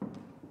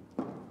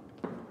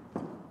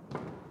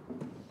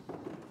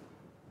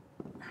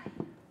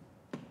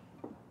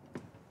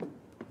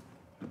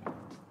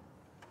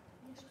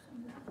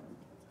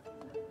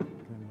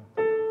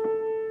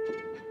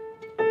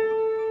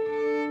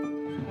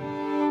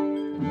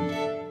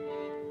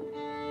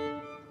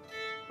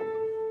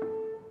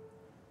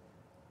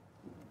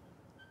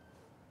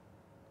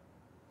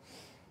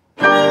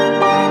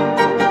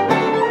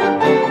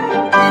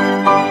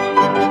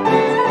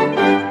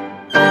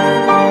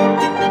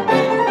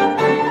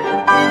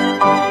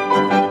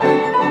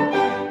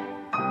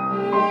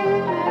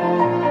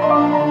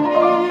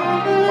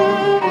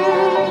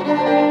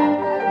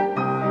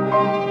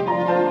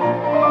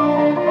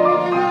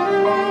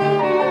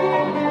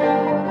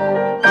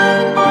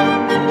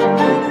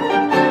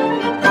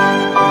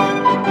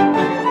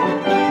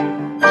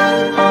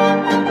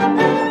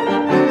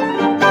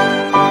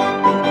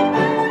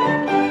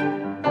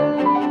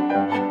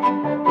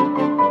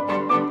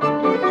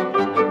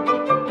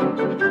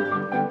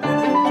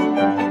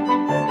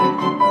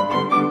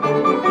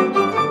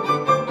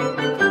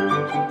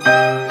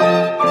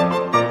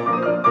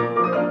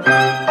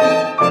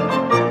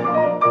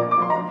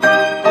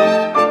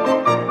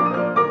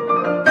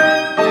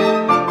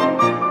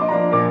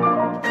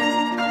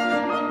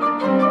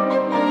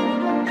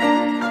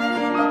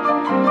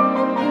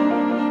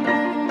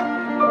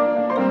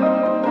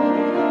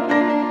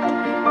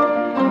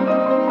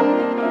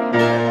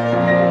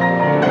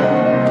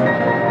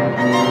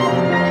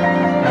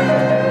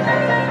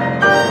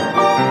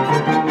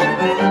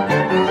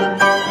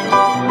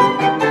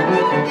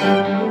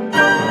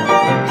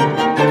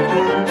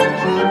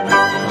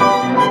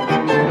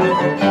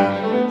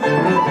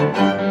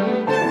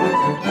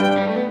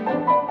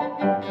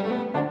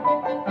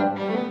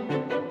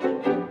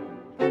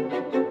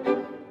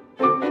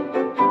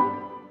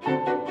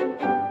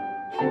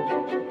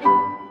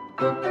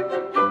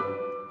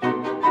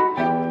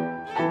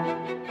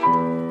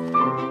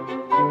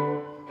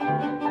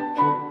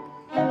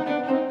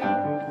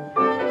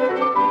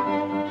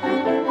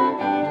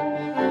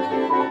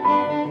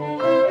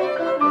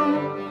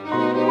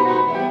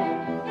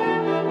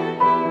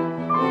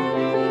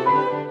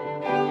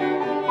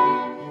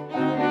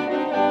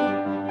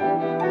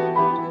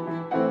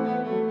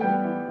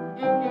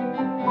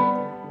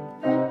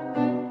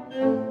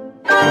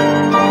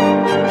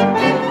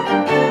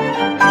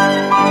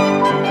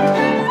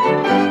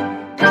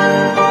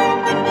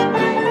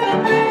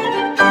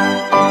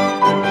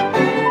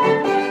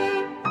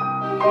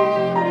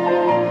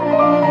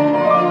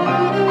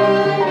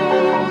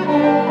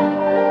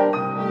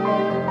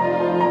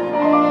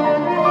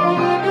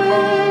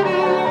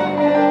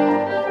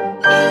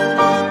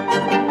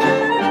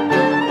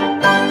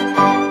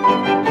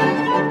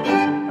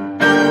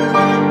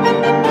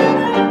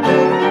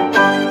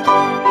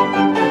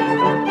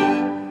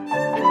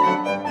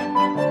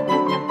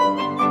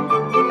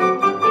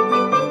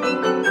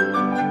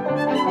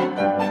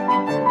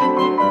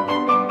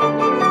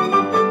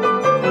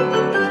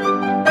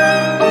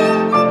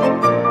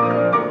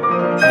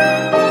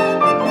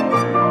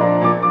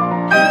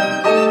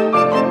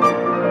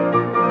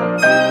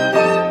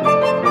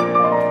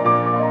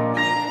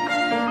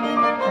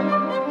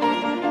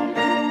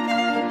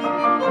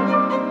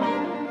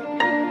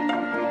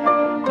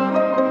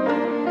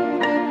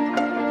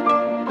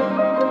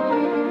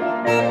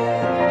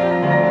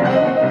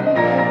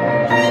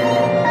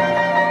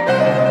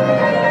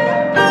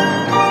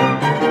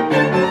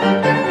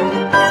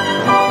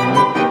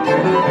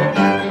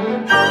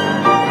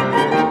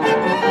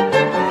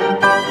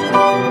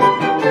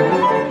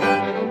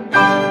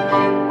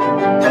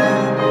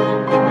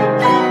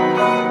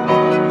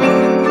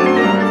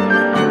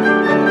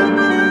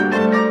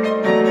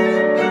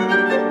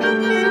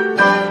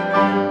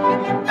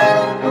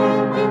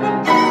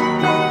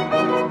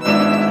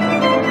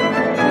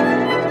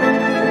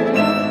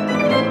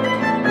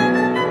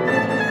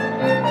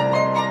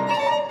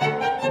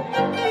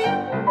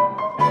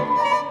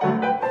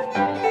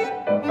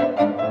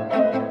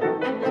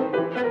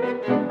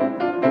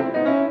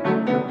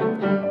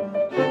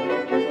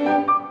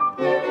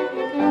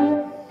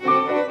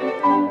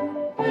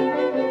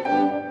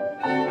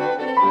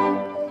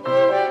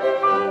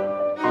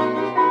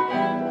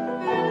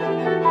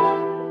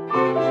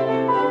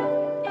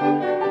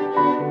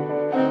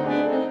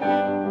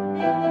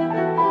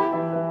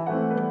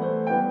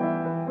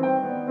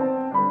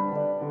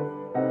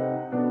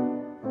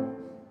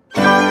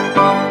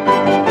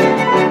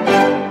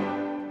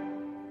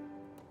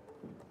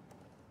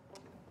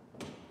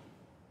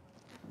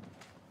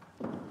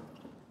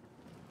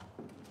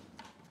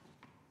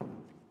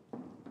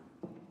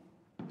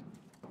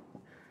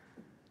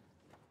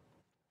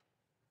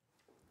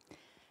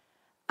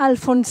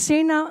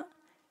 Alfonsina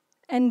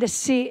and the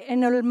Sea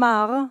and El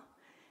Mar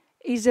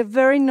is a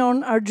very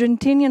known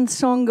Argentinian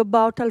song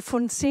about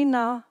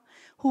Alfonsina,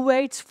 who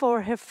waits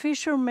for her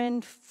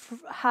fisherman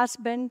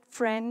husband,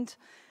 friend,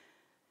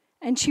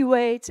 and she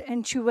waits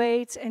and she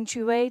waits and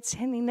she waits,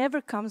 and he never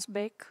comes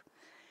back.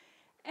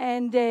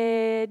 And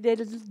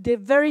the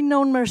very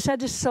known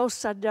Mercedes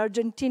Sosa, the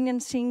Argentinian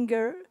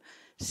singer,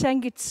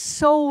 sang it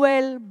so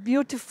well,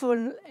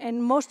 beautiful,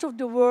 and most of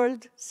the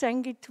world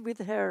sang it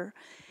with her.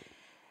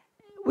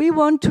 We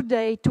want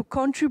today to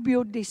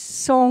contribute this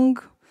song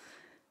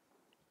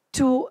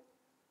to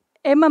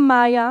Emma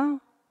Maya,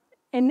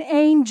 an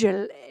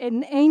angel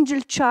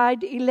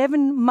child,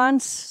 11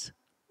 months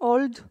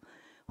old,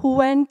 who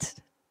went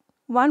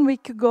 1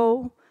 week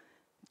ago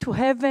to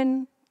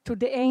heaven, to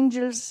the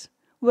angels,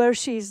 where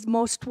she is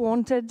most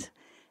wanted,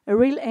 a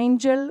real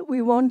angel.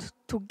 We want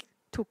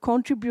to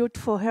contribute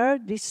for her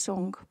this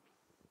song.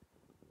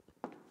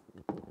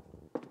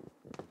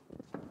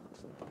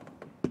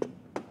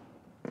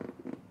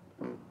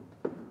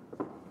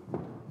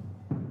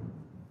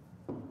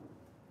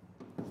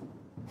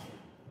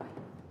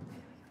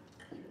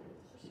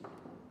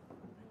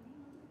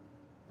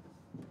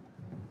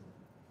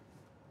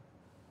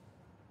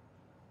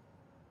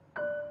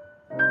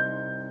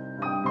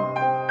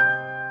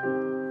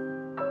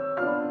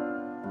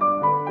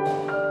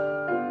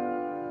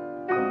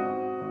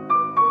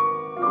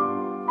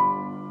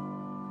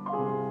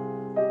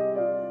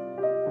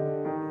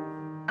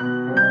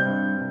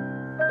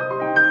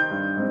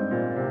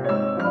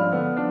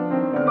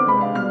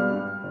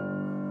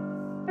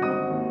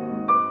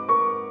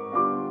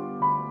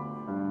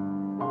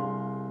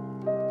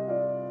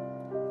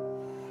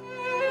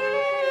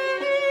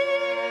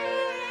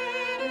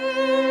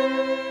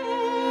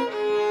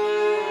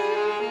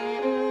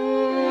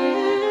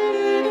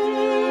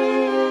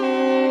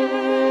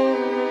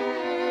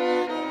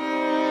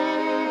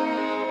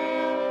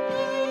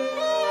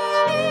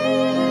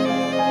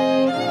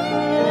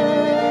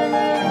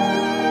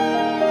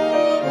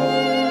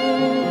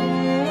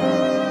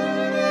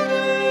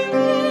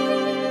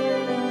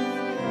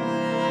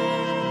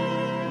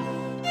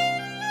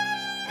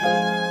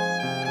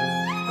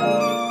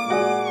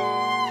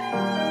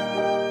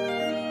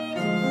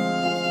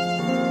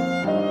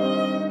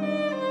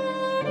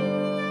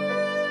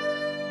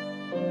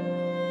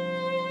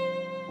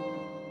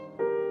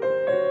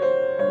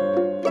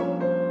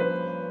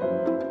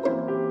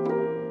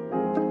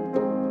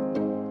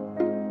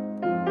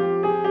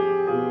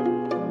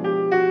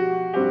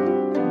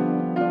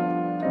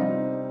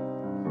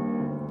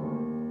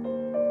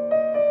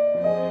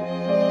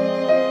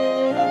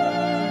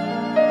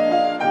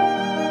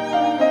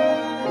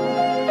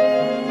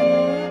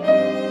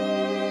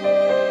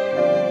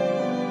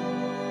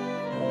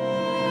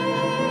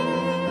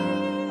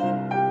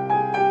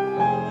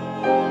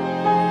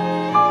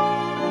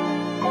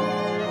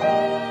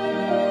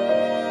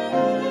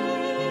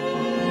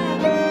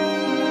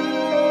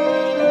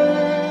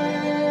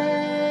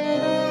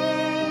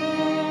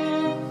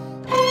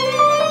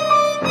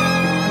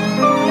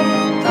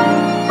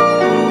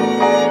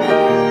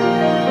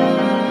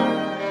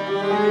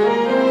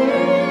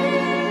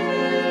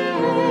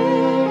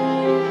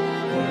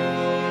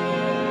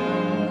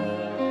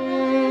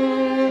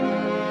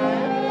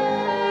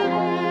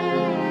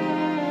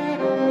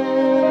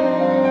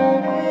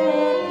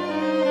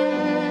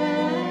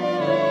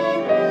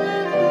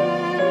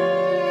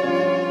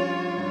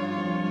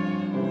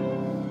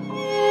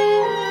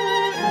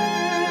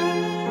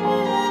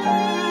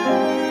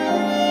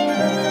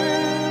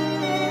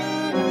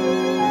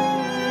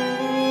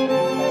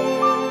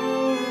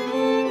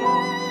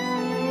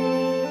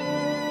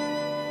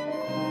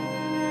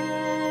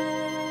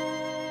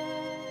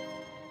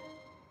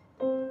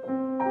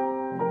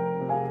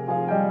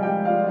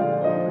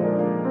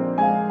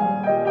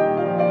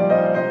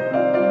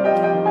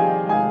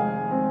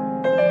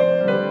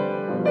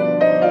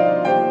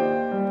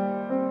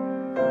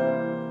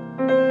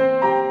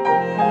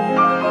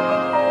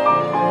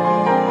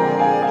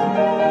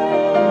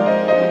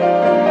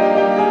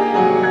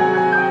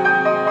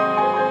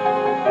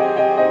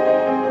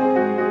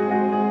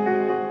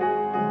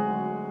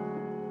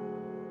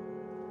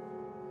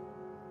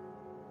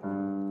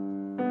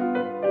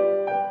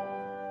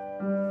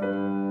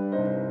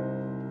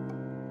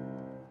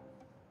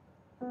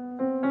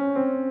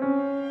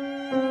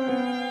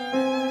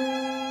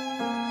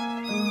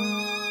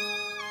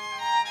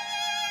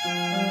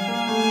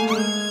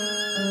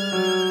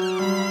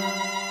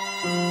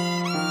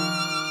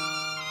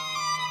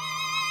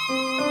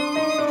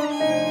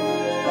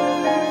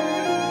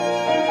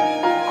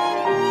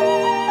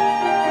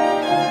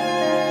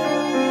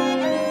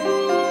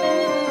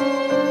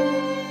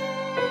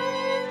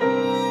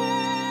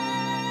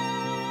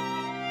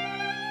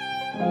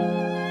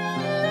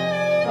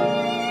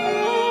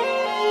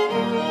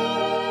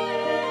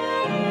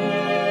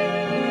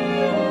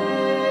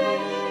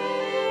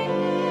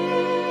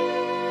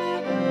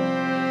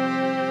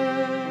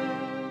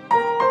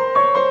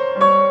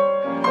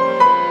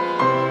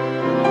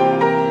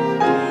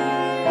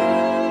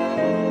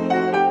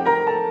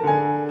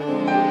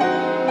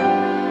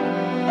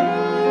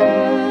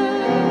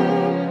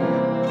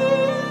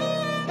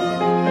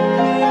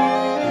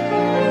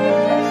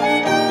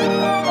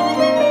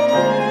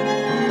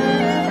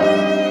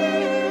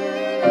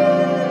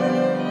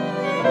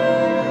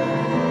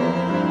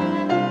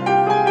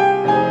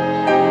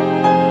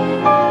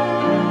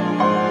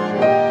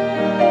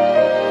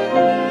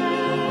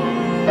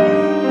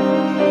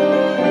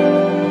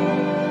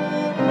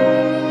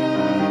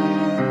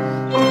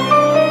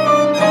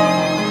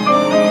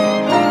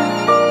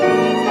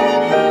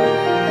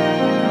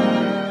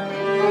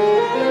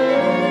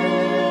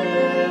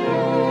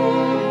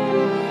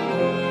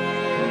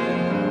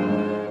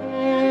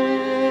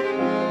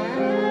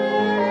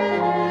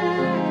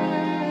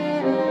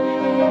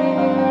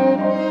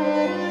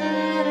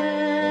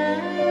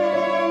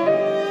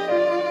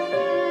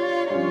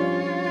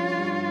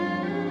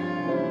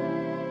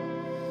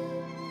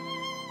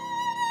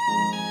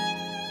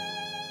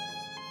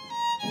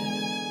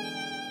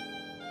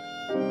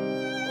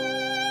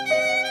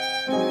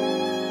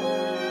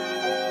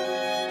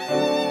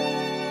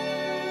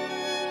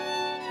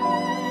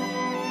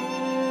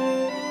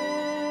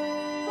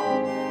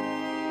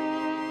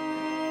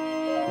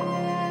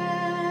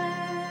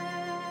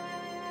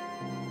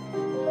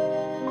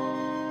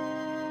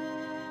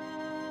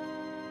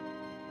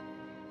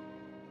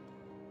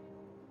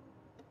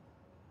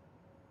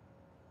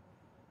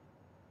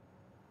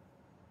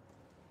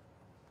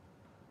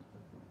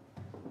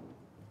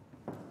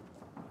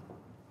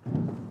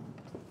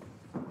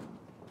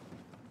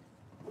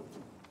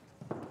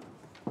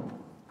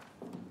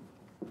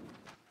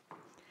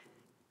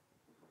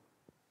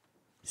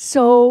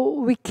 So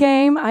we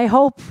came, I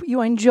hope you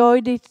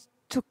enjoyed it,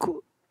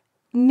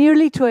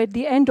 nearly to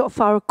the end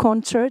of our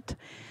concert.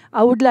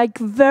 I would like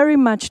very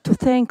much to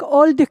thank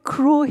all the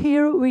crew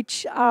here,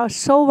 which are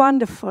so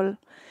wonderful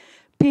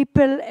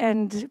people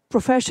and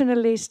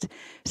professionalists,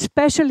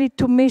 especially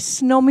to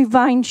Miss Nomi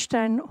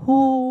Weinstein,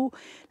 who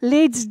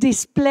leads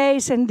this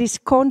place and this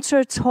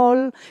concert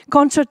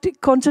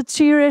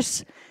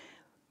series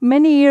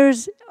many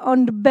years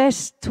on the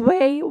best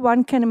way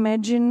one can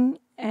imagine,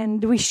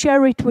 and we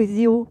share it with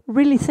you.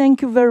 Really,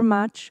 thank you very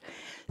much.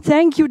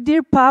 Thank you,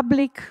 dear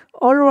public,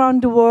 all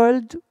around the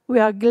world. We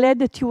are glad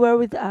that you were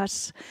with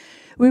us.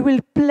 We will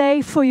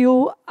play for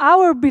you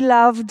our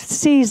beloved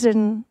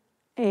season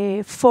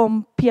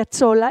from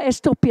Piazzolla,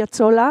 Astor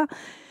Piazzolla,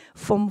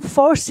 from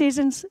 4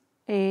 seasons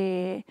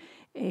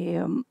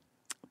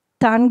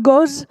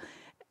tangos.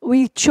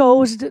 We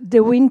chose the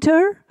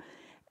winter,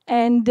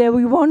 and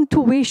we want to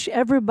wish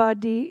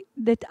everybody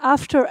that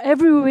after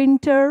every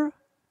winter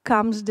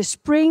comes the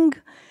spring,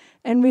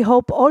 and we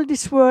hope all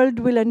this world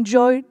will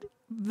enjoy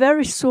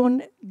very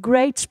soon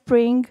great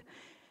spring,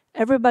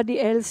 everybody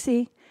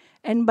healthy,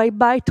 and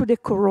bye-bye to the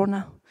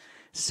corona.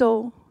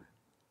 So,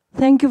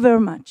 thank you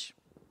very much.